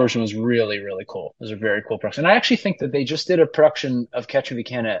Seattle version was really, really cool. It was a very cool production. I actually think that they just did a production of Catch Me If You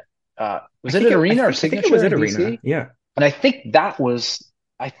Can at was it at Arena or I think it was Signature at in Arena. DC? Yeah. And I think that was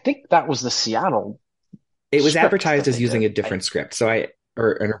the Seattle It was script advertised that as they using a did. different script, or an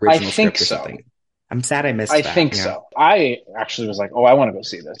I original think script or so. something. I'm sad I missed I that. think Yeah. so. I actually was like, oh, I want to go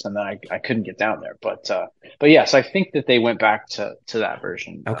see this, and then I couldn't get down there. But yes, I think that they went back to that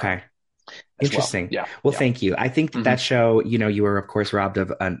version. Okay. As well. Interesting. Yeah. Well, Yeah. thank you. I think that show, you were of course robbed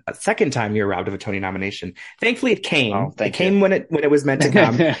of a second time. You were robbed of a Tony nomination. Thankfully, it came. Oh, It thank came you. when it was meant to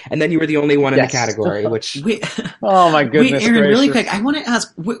come, and then you were the only one in the Yes. category. Which Wait, Oh my goodness Aaron, really gracious. quick, I want to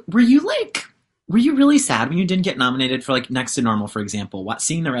ask: were you really sad when you didn't get nominated for like Next to Normal, for example?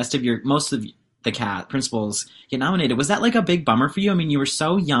 Seeing the rest of most of the principals get nominated, was that like a big bummer for you? I mean, you were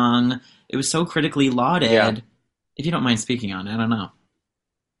so young; it was so critically lauded. Yeah. If you don't mind speaking on it, I don't know.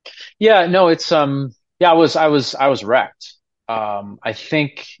 Yeah, no, it's yeah, I was wrecked. I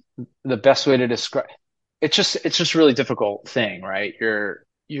think the best way to describe it's just a really difficult thing, right? You're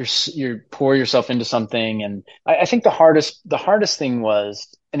pour yourself into something, and I think the hardest thing was,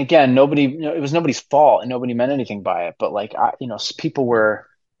 and again, nobody, it was nobody's fault and nobody meant anything by it, but like people were,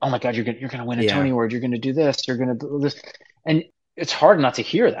 oh my God, you're gonna win a Yeah. Tony Award, you're gonna do this, you're gonna do this, and it's hard not to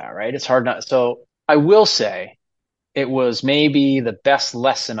hear that, right? It's hard not. So I will say, it was maybe the best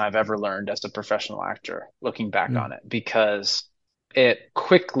lesson I've ever learned as a professional actor, looking back on it, because it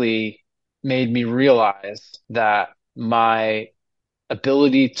quickly made me realize that my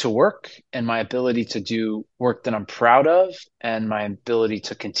ability to work and my ability to do work that I'm proud of and my ability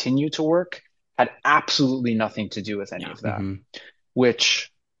to continue to work had absolutely nothing to do with any of that, which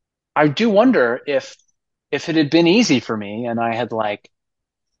I do wonder if it had been easy for me and I had it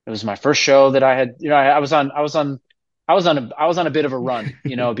was my first show that I had, I was on a bit of a run,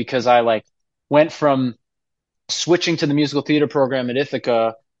 because I went from switching to the musical theater program at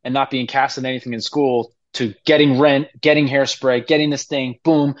Ithaca and not being cast in anything in school to getting Rent, getting Hairspray, getting this thing,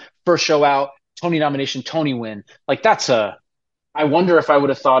 boom, first show out, Tony nomination, Tony win. I wonder if I would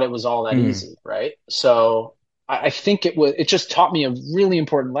have thought it was all that easy, right? So I think it just taught me a really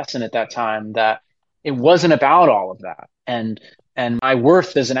important lesson at that time, that it wasn't about all of that. And my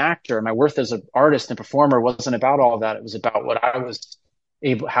worth as an actor, my worth as an artist and performer wasn't about all of that. It was about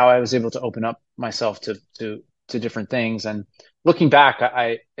how I was able to open up myself to different things. And looking back,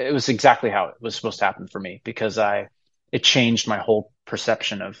 it was exactly how it was supposed to happen for me, because it changed my whole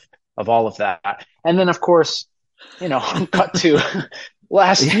perception of all of that. And then, of course, cut to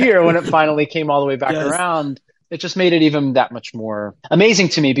last year when it finally came all the way back around, it just made it even that much more amazing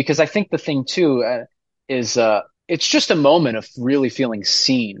to me, because I think the thing too is it's just a moment of really feeling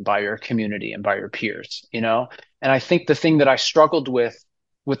seen by your community and by your peers, And I think the thing that I struggled with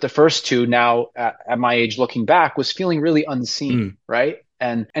the first two, now at my age looking back, was feeling really unseen, right?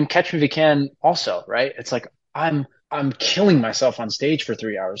 And Catch Me If You Can also, right? It's like I'm killing myself on stage for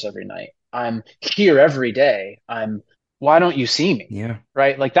 3 hours every night. I'm here every day. Why don't you see me? Yeah.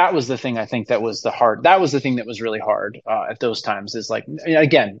 Right. That was the thing I think that was the thing that was really hard at those times, is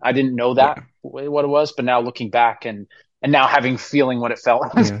again, I didn't know that what it was, but now looking back and now feeling what it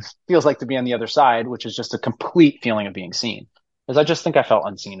feels like to be on the other side, which is just a complete feeling of being seen. Because I just think I felt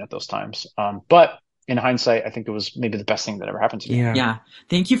unseen at those times. But in hindsight, I think it was maybe the best thing that ever happened to me. Yeah.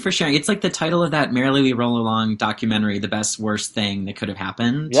 Thank you for sharing. It's like the title of that Merrily We Roll Along documentary, The Best Worst Thing That Could Have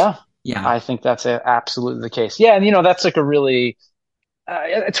Happened. Yeah. Yeah. I think that's absolutely the case. Yeah. And, that's a really,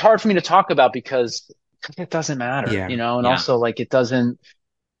 it's hard for me to talk about because it doesn't matter, and also it doesn't,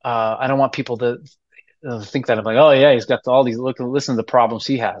 I don't want people to think that I'm like, oh yeah, he's got all these, listen to the problems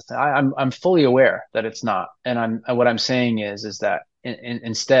he has. I'm fully aware that it's not. And what I'm saying is that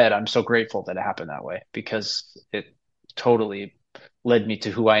instead, I'm so grateful that it happened that way, because it totally led me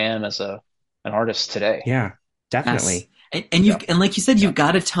to who I am as an artist today. Yeah, definitely. Yes. And like you said, you've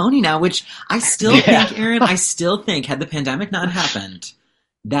got a Tony now, which I still think, Aaron, had the pandemic not happened,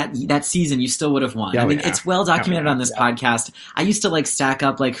 that season you still would have won. I mean, it's well documented on this podcast. I used to stack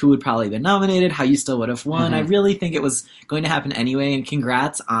up who would probably been nominated, how you still would have won. I really think it was going to happen anyway, and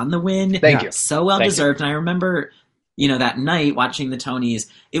congrats on the win. Thank you. So well deserved. And I remember, that night watching the Tonys,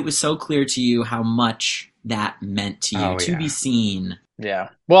 it was so clear to you how much that meant to you to be seen. Yeah.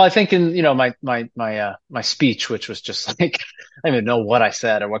 Well, I think in, my speech, which was just I don't even know what I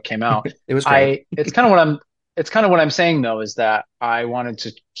said or what came out. It was great. It's kind of what I'm saying though, is that I wanted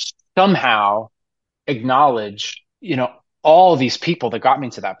to somehow acknowledge, all these people that got me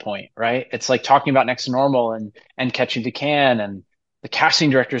to that point, right? It's like talking about Next to Normal and Catch Me If You Can and the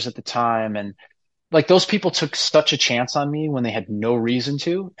casting directors at the time. And those people took such a chance on me when they had no reason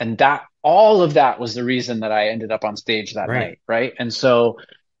to. And all of that was the reason that I ended up on stage that night. Right. And so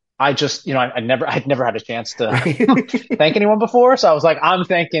I just, I'd never had a chance to thank anyone before. So I was like, I'm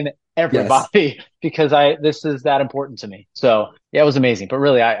thanking everybody because this is that important to me. So yeah, it was amazing. But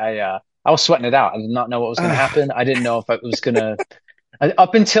really, I I was sweating it out. I did not know what was going to happen. I didn't know if it was going to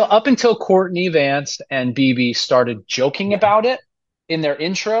up until Courtney Vance and BB started joking about it in their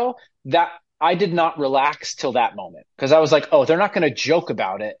intro, that I did not relax till that moment, because I was like, oh, they're not going to joke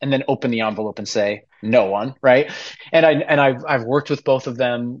about it and then open the envelope and say no one, right? And I've worked with both of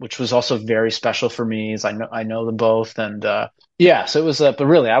them, which was also very special for me, as I know them both, and yeah, so it was. But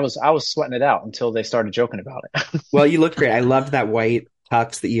really, I was sweating it out until they started joking about it. Well, you looked great. I loved that white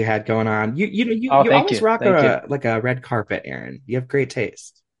tux that you had going on. You Oh, thank always you, rock thank you. a red carpet, Aaron. You have great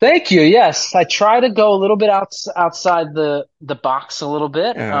taste. Thank you. Yes, I try to go a little bit outside the box a little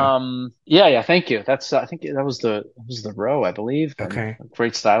bit. Yeah. Yeah. Thank you. That's I think that was the row, I believe. And Okay.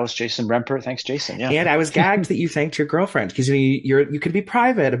 great stylist, Jason Rempert. Thanks, Jason. Yeah. And I was gagged that you thanked your girlfriend, because you could be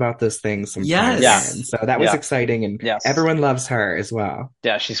private about those things sometimes. Yes. Aaron. So that was Yeah. exciting, and Yes. everyone loves her as well.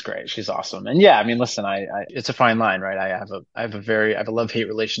 Yeah, she's great. She's awesome. And yeah, I mean, listen, it's a fine line, right? I have a love-hate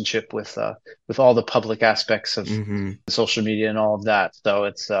relationship with all the public aspects of Hmm. social media and all of that. So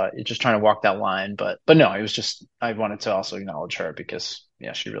it's just trying to walk that line. But no, it was just, I wanted to also acknowledge her, because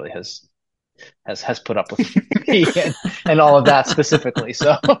yeah, she really has put up with me and all of that specifically.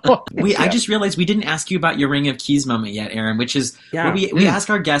 So I just realized we didn't ask you about your Ring of Keys moment yet, Aaron, which is Yeah. where we ask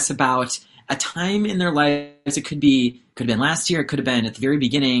our guests about a time in their lives. It could have been last year, it could have been at the very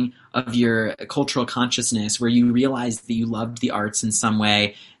beginning of your cultural consciousness, where you realized that you loved the arts in some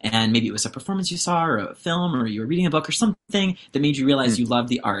way, and maybe it was a performance you saw, or a film, or you were reading a book, or something that made you realize you loved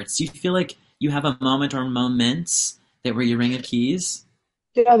the arts. Do you feel like you have a moment or moments that were your Ring of Keys?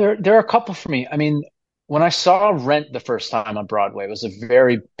 yeah, there are a couple for me. I mean, when I saw Rent the first time on Broadway, it was a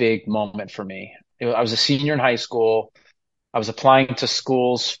very big moment for me. I was a senior in high school. I was applying to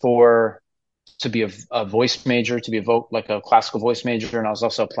schools to be a voice major, to be like a classical voice major, and I was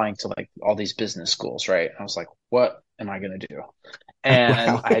also applying to like all these business schools, right? I was like, what am I gonna do?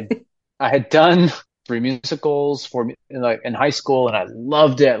 And Wow. I had done 3 musicals like in high school, and I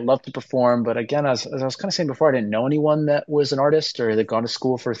loved it. I loved to perform, but again, as I was kind of saying before, I didn't know anyone that was an artist or had gone to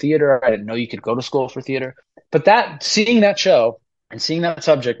school for theater. I didn't know you could go to school for theater. But seeing that show and seeing that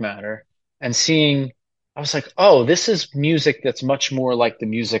subject matter and seeing, I was like, oh, this is music that's much more like the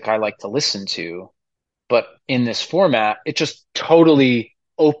music I like to listen to, but in this format. It just totally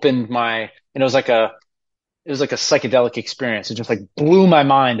opened and it was like a psychedelic experience. It just like blew my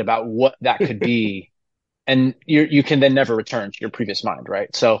mind about what that could be. And you can then never return to your previous mind,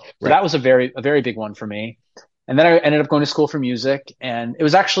 right? So Right. that was a very big one for me. And then I ended up going to school for music, and it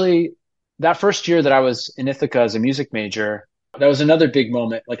was actually that first year that I was in Ithaca as a music major. That was another big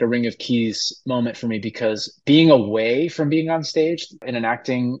moment, like a Ring of Keys moment for me, because being away from being on stage in an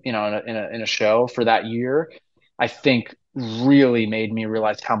acting, in a show for that year, I think really made me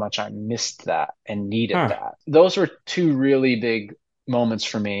realize how much I missed that and needed Huh. that. Those were two really big moments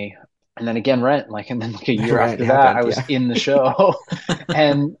for me. And then again, Rent, and then like a year Rent after that, happened, I was yeah. in the show.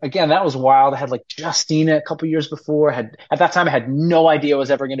 And again, that was wild. I had like Justina a couple years before. At that time, I had no idea I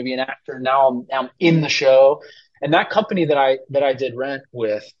was ever going to be an actor. Now I'm in the show. And that company that I did Rent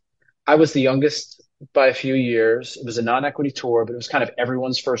with, I was the youngest by a few years. It was a non-equity tour, but it was kind of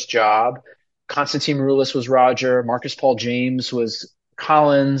everyone's first job. Constantine Maroulis was Roger. Marcus Paul James was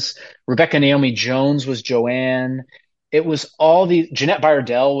Collins. Rebecca Naomi Jones was Joanne. It was all these. Jeanette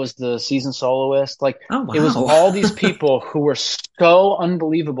Bayardell was the season soloist. Like, Oh, wow. it was all these people who were so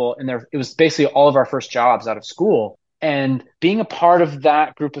unbelievable. And it was basically all of our first jobs out of school. And being a part of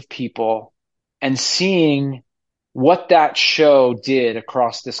that group of people and seeing what that show did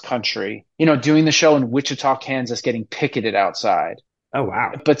across this country, doing the show in Wichita, Kansas, getting picketed outside, Oh,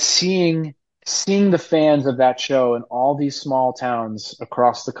 wow. but seeing the fans of that show in all these small towns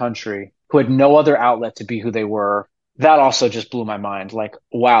across the country who had no other outlet to be who they were, that also just blew my mind. Like,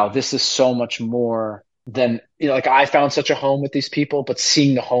 wow, this is so much more than, like, I found such a home with these people, but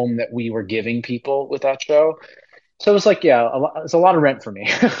seeing the home that we were giving people with that show. So it was like, yeah, it's a lot of Rent for me.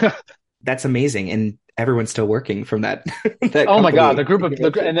 That's amazing. And everyone's still working from that that Oh my God, company.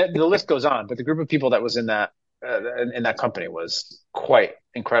 and the list goes on, but the group of people that was in that company was quite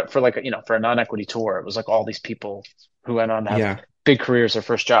incredible for for a non-equity tour. It was like all these people who went on to have Yeah. big careers, their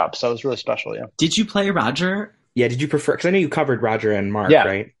first job. So it was really special. Yeah. Did you play Roger? Yeah. Did you prefer? Because I know you covered Roger and Mark, Yeah.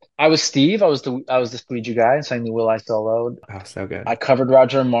 right? I was Steve. I was the squeegee guy sang the Will I Soloed. Oh, so good. I covered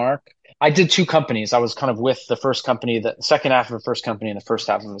Roger and Mark. I did 2 companies. I was kind of with the first company, the second half of the first company, and the first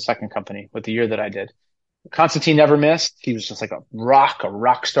half of the second company with the year that I did. Constantine never missed. He was just like a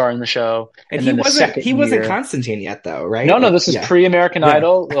rock star in the show. And then the second he wasn't year, Constantine yet, though, right? no, Like, this is yeah. pre-American Yeah.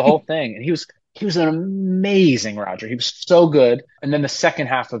 Idol, the whole thing. And he was an amazing Roger. He was so good. And then the second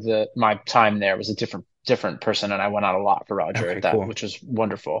half of my time there was a different different person, and I went on a lot for Roger Okay, at that, cool. which was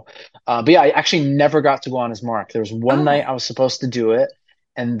wonderful. But yeah, I actually never got to go on as Mark. There was one night I was supposed to do it,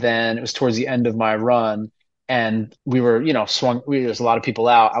 and then it was towards the end of my run, and we were, there's a lot of people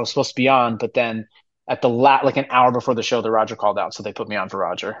out. I was supposed to be on, but then at the like an hour before the show, the Roger called out, so they put me on for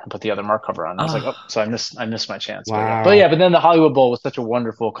Roger and put the other Mark cover on. And I was like, oh, Oh, so I missed my chance. Wow. But then the Hollywood Bowl was such a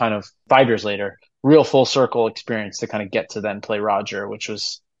wonderful kind of 5 years later, real full circle experience to kind of get to then play Roger, which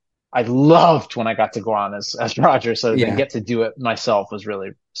was I loved when I got to go on as Roger. So then Yeah. get to do it myself was really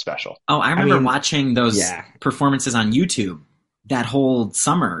special. I I remember mean, watching those yeah. performances on YouTube that whole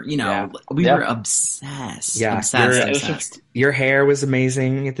summer. Yeah. We Yeah. were obsessed, Yeah, obsessed, Yeah, it was just, obsessed. your hair was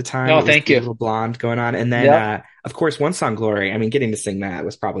amazing at the time. no, It was thank the you. little blonde going on. And then, Yep. of course, One Song Glory. I mean, getting to sing that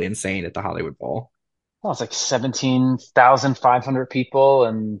was probably insane at the Hollywood Bowl. Well, it's like 17,500 people,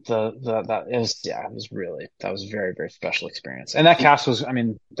 and that it was, yeah, it was really, that was a very, very special experience. And that cast was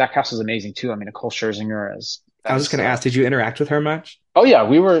amazing too. I mean, Nicole Scherzinger I was just going to ask, did you interact with her much? oh yeah,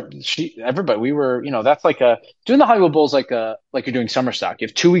 everybody, we were, that's like doing the Hollywood Bowl is like you're doing summer stock. You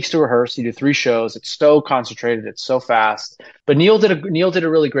have 2 weeks to rehearse, you do 3 shows. It's so concentrated, it's so fast. But Neil did a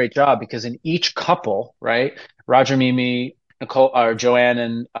really great job because in each couple, right? Roger, Mimi, Nicole, or Joanne,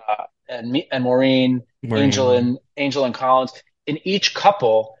 and Maureen, Maureen. Angel and Collins. In each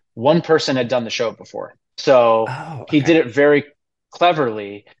couple, one person had done the show before. So Oh, he okay. did it very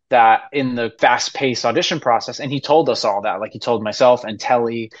cleverly that in the fast-paced audition process, and he told us all that, like he told myself and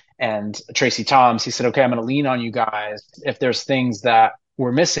Telly and Tracy Toms, he said, okay, I'm going to lean on you guys. If there's things that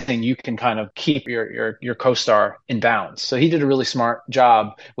we're missing, you can kind of keep your co-star in bounds. So he did a really smart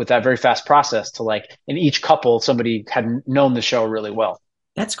job with that very fast process to like in each couple, somebody had known the show really well.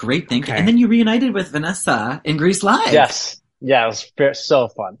 That's great. Thank you. And Okay. then you reunited with Vanessa in Grease Live, Yes. Yeah, it was so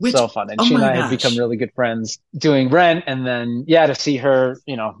fun, which, so fun. And oh she and my I had become gosh, really good friends doing Rent. And then, yeah, to see her,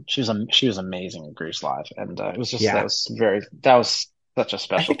 she was amazing at Grease Live. And it was just, Yeah. that was such a I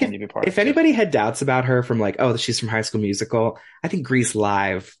special think thing to be part if of too. anybody had doubts about her from like, oh, she's from High School Musical, I think Grease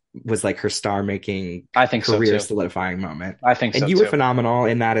Live was like her star making I think so career too. solidifying moment. I think And so you were too. phenomenal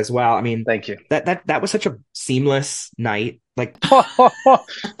in that as well. I mean, Thank you. that was such a seamless night, like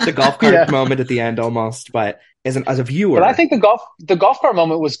the golf cart Yeah. moment at the end almost, but as a But I viewer, think the golf cart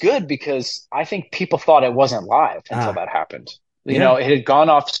moment was good because I think people thought it wasn't live until ah, that happened. yeah, It had gone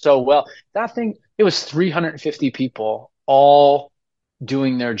off so well. That thing, it was 350 people all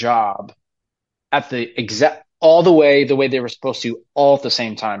doing their job at the exact all the way they were supposed to, all at the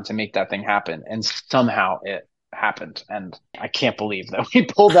same time to make that thing happen. And somehow it happened. And I can't believe that we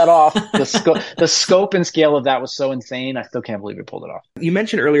pulled that off. The scope and scale of that was so insane. I still can't believe we pulled it off. you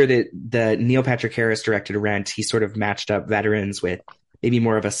mentioned earlier that the Neil Patrick Harris directed Rent. He sort of matched up veterans with maybe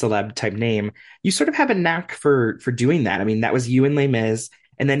more of a celeb type name. You sort of have a knack for doing that. I mean, that was you and Les Mis,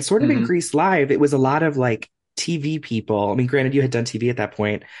 and then sort of in Hmm. Grease Live, it was a lot of like TV people. I mean, granted, you had done TV at that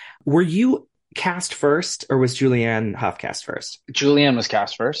point. Were you cast first, or was Julianne Hough cast first? Julianne was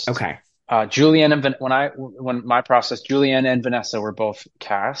cast first. Okay, Julianne and when my process, Julianne and Vanessa were both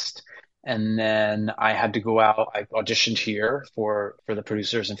cast, and then I had to go out. I auditioned here for the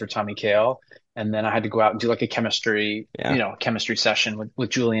producers and for Tommy Kail, and then I had to go out and do like a yeah, chemistry session with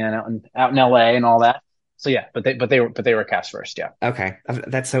Julianne out in LA and all that. So yeah, but they were cast first. Yeah, okay.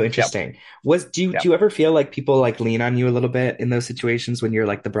 That's so yep, interesting. Do yep. you ever feel like people like lean on you a little bit in those situations when you're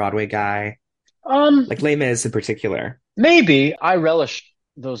like the Broadway guy, like Les Mis in particular? Maybe I relish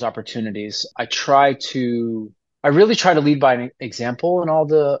those opportunities. I really try to lead by an example and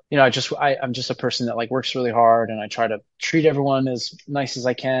all I'm just a person that like works really hard and I try to treat everyone as nice as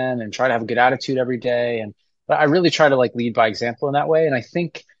I can and try to have a good attitude every day. But I really try to like lead by example in that way. And I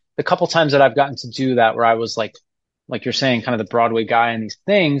think the couple times that I've gotten to do that where I was like you're saying, kind of the Broadway guy and these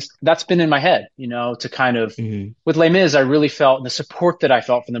things, that's been in my head, to kind of, Hmm. with Les Mis, I really felt the support that I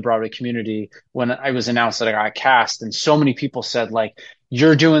felt from the Broadway community when I was announced that I got cast. And so many people said, like,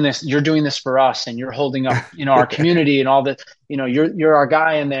 you're doing this for us and you're holding up, our community and all that, you're our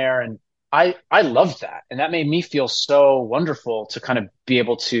guy in there. And I loved that. And that made me feel so wonderful to kind of be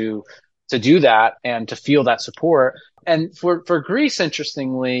able to do that and to feel that support. And for Greece,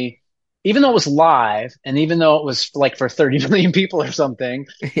 interestingly, even though it was live and even though it was like for 30 million people or something,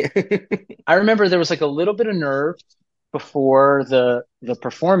 I remember there was like a little bit of nerve before the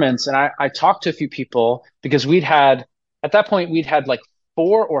performance. And I talked to a few people because at that point, we'd had like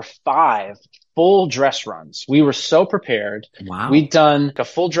 4 or 5 full dress runs. We were so prepared. wow. We'd done a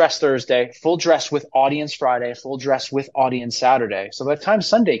full dress Thursday, full dress with audience Friday, full dress with audience Saturday. So by the time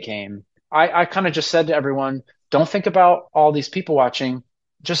Sunday came, I kind of just said to everyone, don't think about all these people watching.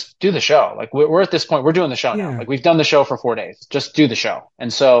 Just do the show. Like we're at this point, we're doing the show now. Yeah. Like we've done the show for 4 days. Just do the show.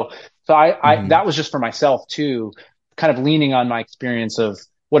 And so So I that was just for myself too, kind of leaning on my experience of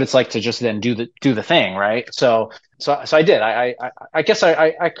what it's like to just then do the thing, right? So I did. I guess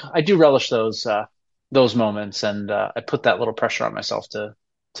I do relish those moments, and I put that little pressure on myself to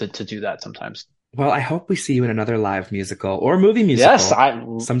do that sometimes. Well, I hope we see you in another live musical or movie musical. Yes,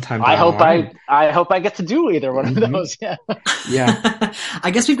 sometime I down the hope line. I hope I get to do either one of those. Yeah. Yeah.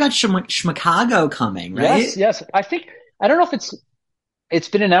 I guess we've got Schmacago coming, right? Yes. I don't know if it's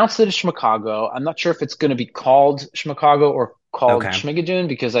been announced that it's Schmacago. I'm not sure if it's going to be called Schmacago or called Okay. Schmigadoon,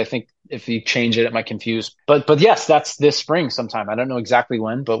 because I think if you change it, it might confuse. But yes, that's this spring sometime. I don't know exactly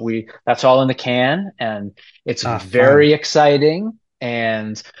when, but that's all in the can, and it's very Fun. exciting.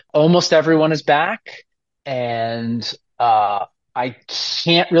 And almost everyone is back, and I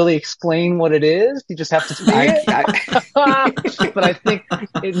can't really explain what it is. You just have to see it. But I think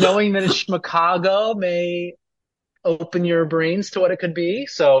knowing that it's Schmacago may open your brains to what it could be.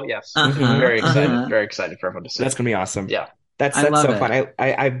 So yes, very excited. Very excited for everyone to see. That's gonna be awesome. Yeah. That's I love so it. fun.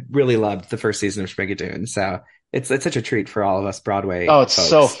 I really loved the first season of Schmigadoon, so it's such a treat for all of us Broadway Oh, it's folks.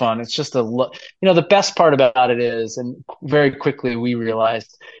 so fun. It's just the best part about it is, and very quickly we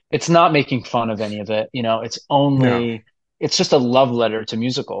realized it's not making fun of any of it. No. It's just a love letter to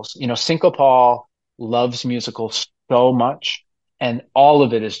musicals. Cinco Paul loves musicals so much, and all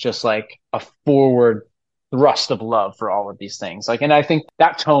of it is just like a forward thrust of love for all of these things. And I think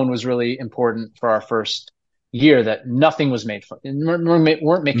that tone was really important for our first year, that nothing was made fun,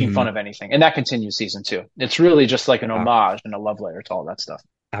 weren't making fun of anything, and that continues season 2. It's really just like an homage and a love letter to all that stuff.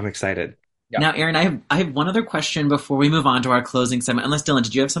 I'm excited. Yeah. Now, Aaron, I have one other question before we move on to our closing segment. Unless, Dylan,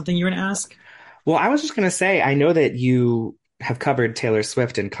 did you have something you were going to ask? Well, I was just gonna say, I know that you have covered Taylor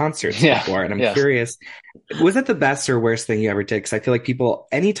Swift in concerts before, and I'm curious, was it the best or worst thing you ever did? Because I feel like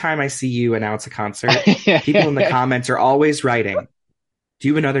anytime I see you announce a concert, people in the comments are always writing,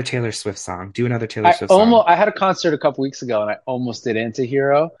 do another Taylor Swift song. Do another Taylor Swift song. I had a concert a couple weeks ago, and I almost did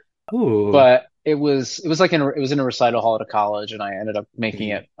Antihero. Ooh. But it was in a recital hall at a college, and I ended up making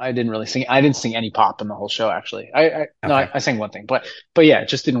it. I didn't sing any pop in the whole show, actually. I sang one thing, but yeah, it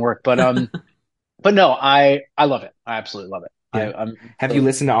just didn't work. But but no, I love it. I absolutely love it. Yeah. Have you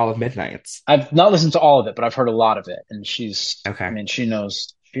listened to all of Midnight's? I've not listened to all of it, but I've heard a lot of it, and she's okay. I mean, she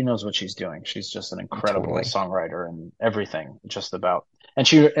knows what she's doing. She's just an incredible songwriter and everything, just about. And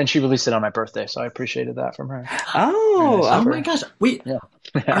she released it on my birthday, so I appreciatated that from her. Oh my gosh! Wait, yeah.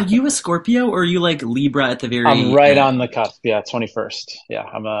 Are you a Scorpio or are you like Libra at the very? I'm right on the cusp. Yeah, 21st. Yeah,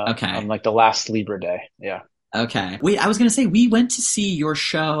 okay. I'm like the last Libra day. Yeah. Okay. Wait, I was gonna say we went to see your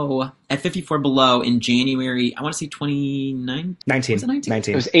show at 54 Below in January. I want to say 19. Was it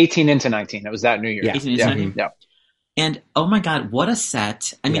 19? It was 18 into 19. It was that New Year. Yeah. 18 into 19. Yeah. And oh my God, what a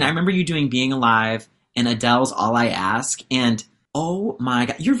set! I mean, I remember you doing Being Alive and Adele's All I Ask, and oh my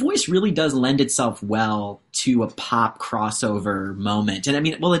God, your voice really does lend itself well to a pop crossover moment. And I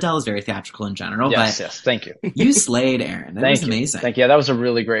mean, well, Adele is very theatrical in general, yes, but yes, thank you. You slayed, Aaron. That was amazing. Thank you. Yeah, that was a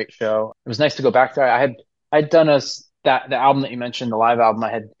really great show. It was nice to go back there. I'd done the album that you mentioned, the live album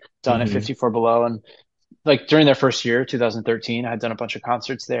I had done at 54 Below, and like during their first year, 2013, I had done a bunch of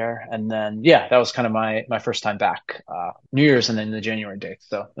concerts there, and then that was kind of my first time back, New Year's, and then the January date.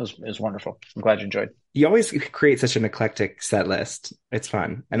 So it was wonderful. I'm glad you enjoyed. You always create such an eclectic set list. It's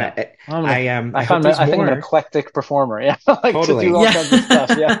fun, and I think hope there's I'm more. an eclectic performer. Yeah, like totally. To do all kinds of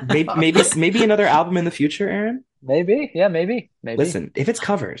stuff. Yeah, maybe another album in the future, Aaron. Maybe. Listen, if it's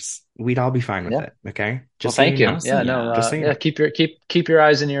covers, we'd all be fine with it. Okay. Just thank you. Yeah, no. Just saying. Keep your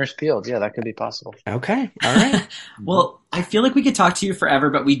eyes and ears peeled. Yeah, that could be possible. Okay. All right. Well, I feel like we could talk to you forever,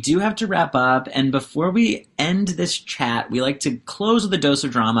 but we do have to wrap up. And before we end this chat, we like to close with a dose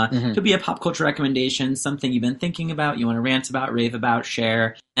of drama. It could be a pop culture recommendation, something you've been thinking about, you want to rant about, rave about,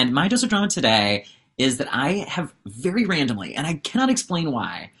 share. And my dose of drama today is that I have very randomly, and I cannot explain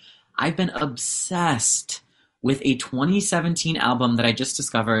why, I've been obsessed with a 2017 album that I just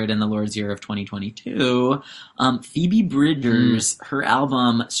discovered in the Lord's year of 2022. Phoebe Bridgers, her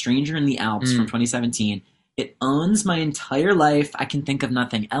album Stranger in the Alps from 2017. It owns my entire life. I can think of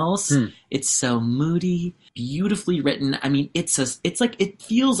nothing else. It's so moody, beautifully written. I mean, it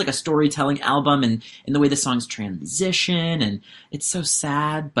feels like a storytelling album, and in the way the songs transition, and it's so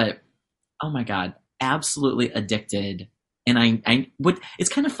sad, but oh my God, absolutely addicted. And it's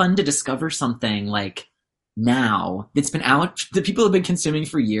kind of fun to discover something like now it's been out that people have been consuming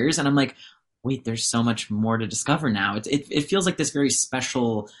for years, and I'm like, wait, there's so much more to discover now. It feels like this very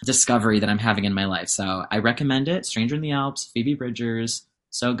special discovery that I'm having in my life. So I recommend it. Stranger in the Alps, Phoebe Bridgers,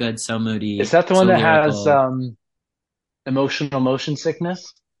 so good, so moody. Is that the one that lyrical. Has emotional motion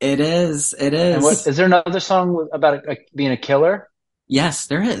sickness? It is. And is there another song about being a killer? Yes,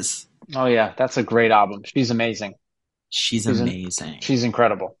 there is. Oh yeah, that's a great album. She's amazing. She's She's an, amazing. she's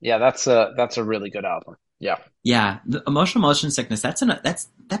incredible. Yeah, that's a really good album. Yeah. Yeah, the Emotional Motion Sickness. That's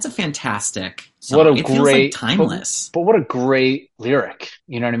a fantastic What song. a It feels like great, timeless. but what a great lyric.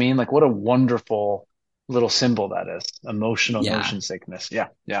 You know what I mean? Like what a wonderful little symbol that is. Emotional Yeah. motion sickness. Yeah.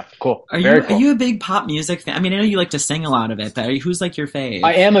 Yeah. Cool. Are Very you cool. a big pop music fan? I mean, I know you like to sing a lot of it, but who's like your fave?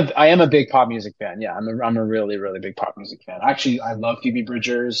 I am a big pop music fan. Yeah. I'm a really, really big pop music fan. Actually, I love Phoebe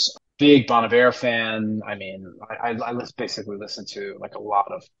Bridgers. Big Bon Iver fan. I mean, basically listen to like a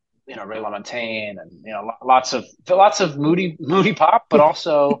lot of, Ray LaMontagne and, lots of moody pop, but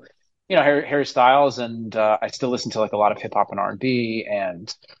also, Harry Styles. And, I still listen to like a lot of hip hop and R&B.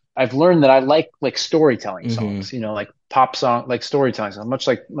 And I've learned that I like storytelling Hmm. songs, like pop song, like storytelling songs, much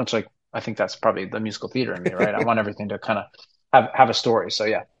like I think that's probably the musical theater in me, right? I want everything to kind of have a story. So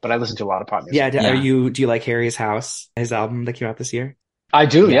yeah, but I listen to a lot of pop music. Yeah, Yeah. do you like Harry's House, his album that came out this year? I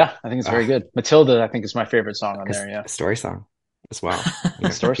do, Yeah. yeah. I think it's very good. Matilda, I think is my favorite song on there. Yeah, A story song as well.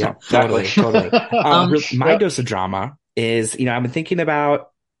 story Yeah, song, exactly. totally. Um, My Yeah. dose of drama is, I've been thinking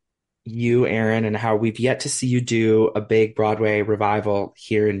about you, Aaron, and how we've yet to see you do a big Broadway revival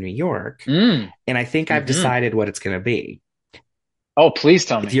here in New York. Mm. And I think I've Hmm. decided what it's going to be. Oh, please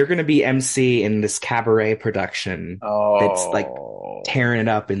tell me. You're going to be MC in this cabaret production that's like Oh, tearing it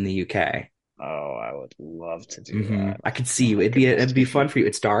up in the UK. I would love to do that. I could see Oh you. my It'd be goodness. fun for you.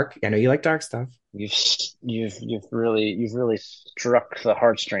 It's dark. I know you like dark stuff. You've really struck the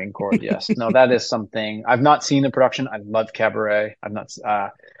heartstring chord. Yes. No, that is something. I've not seen the production. I love Cabaret. I've not.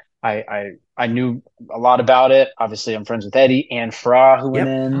 I knew a lot about it. Obviously, I'm friends with Eddie and Fra who went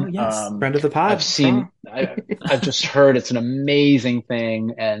Yep. Oh in. yes. Friend of the pod. I've seen. I've just heard it's an amazing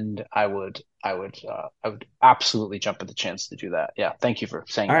thing, and I would absolutely jump at the chance to do that. Yeah. Thank you for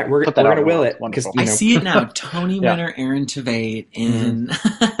saying All right, that. we're Put that we're out gonna in the will world. it because Wonderful. I see it now. Tony Yeah. winner Aaron Tveit Mhm. in.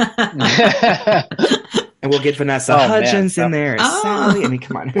 and we'll get Vanessa Oh, man. Hudgens in there and Oh. Sally. I mean,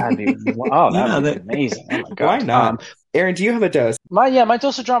 come on. That'd be that Yeah, would be that- amazing. Oh my Why God. not? Aaron, do you have a dose? My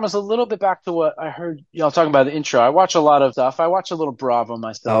dose of drama is a little bit back to what I heard y'all talking about in the intro. I watch a lot of stuff. I watch a little Bravo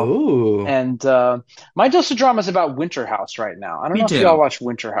myself. Oh, And my dose of drama is about Winter House right now. I don't Me know if too. y'all watch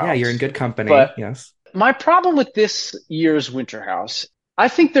Winter House. yeah, you're in good company. But- Yes. My problem with this year's Winter House, I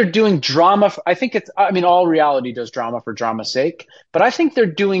think they're doing drama. I mean, all reality does drama for drama's sake, but I think they're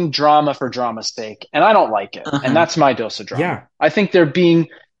doing drama for drama's sake, and I don't like it. Uh-huh. And that's my dose of drama. Yeah. I think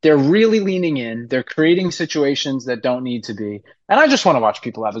they're really leaning in. They're creating situations that don't need to be. And I just want to watch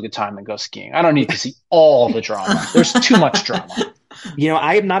people have a good time and go skiing. I don't need to see all the drama. There's too much drama.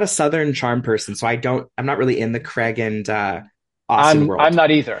 I am not a Southern charm person, so I'm not really in the Craig and Austin world. I'm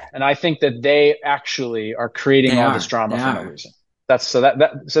not either. And I think that they actually are creating They all are. this drama They for are. no reason. So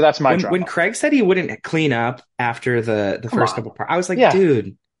that's my drama. When Craig said he wouldn't clean up after the Come first on. couple parts, I was like, Yeah.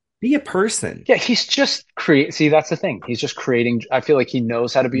 dude, be a person. Yeah, he's just See, that's the thing. He's just creating. I feel like he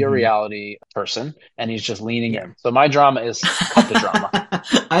knows how to be a Mhm. reality person, and he's just leaning Yeah. in. So my drama is cut the drama.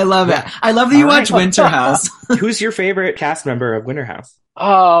 I love it. Yeah. I love that you All watch right. Winter House. Who's your favorite cast member of Winter House?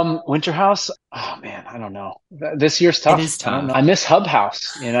 Winter House. Oh man, I don't know. This year's tough. It is I don't tough. know. I miss Hub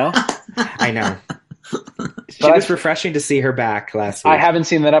House. I know. She But was refreshing to see her back last I week. haven't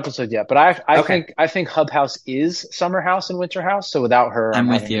seen that episode yet, but I Okay. think Hub House is Summer House and Winter House. So without her, I'm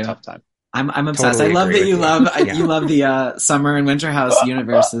with having you. a tough time. I'm obsessed. Totally I love agree that you with love you. Yeah. you love the Summer and Winter House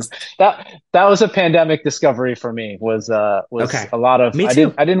universes. That was a pandemic discovery for me. Was Okay. a lot of. Me I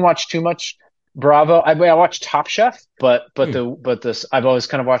too. didn't watch too much Bravo. I watched Top Chef, but this I've always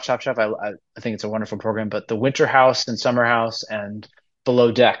kind of watched Top Chef. I think it's a wonderful program. But the Winter House and Summer House and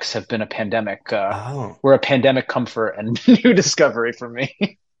Below Decks have been a pandemic. Oh, Were a pandemic comfort and new discovery for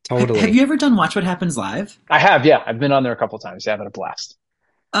me. totally. Have you ever done Watch What Happens Live? I have, yeah. I've been on there a couple times. Yeah, I've had a blast.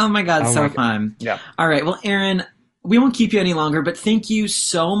 Oh my God, Oh so my God. fun. Yeah. All right. Well, Aaron, we won't keep you any longer, but thank you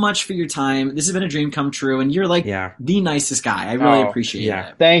so much for your time. This has been a dream come true, and you're like Yeah. the nicest guy. I really Oh, appreciate yeah.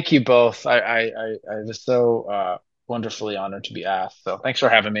 it. Thank you both. I was so wonderfully honored to be asked. So thanks for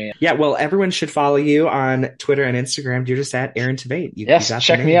having me. Yeah, well, everyone should follow you on Twitter and Instagram. You're just at Aaron Tveit. You Yes, got the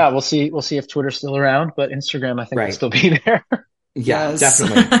check me name. out. We'll see if Twitter's still around, but Instagram I think will Right. still be there. Yeah, Yes.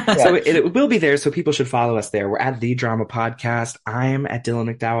 definitely. So it will be there, so people should follow us there. We're at The Drama Podcast. I'm at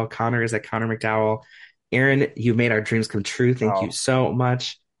Dylan McDowell. Connor is at Connor McDowell. Aaron, you made our dreams come true. Thank Oh. you so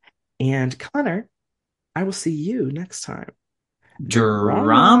much. And Connor, I will see you next time.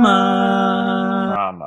 Drama.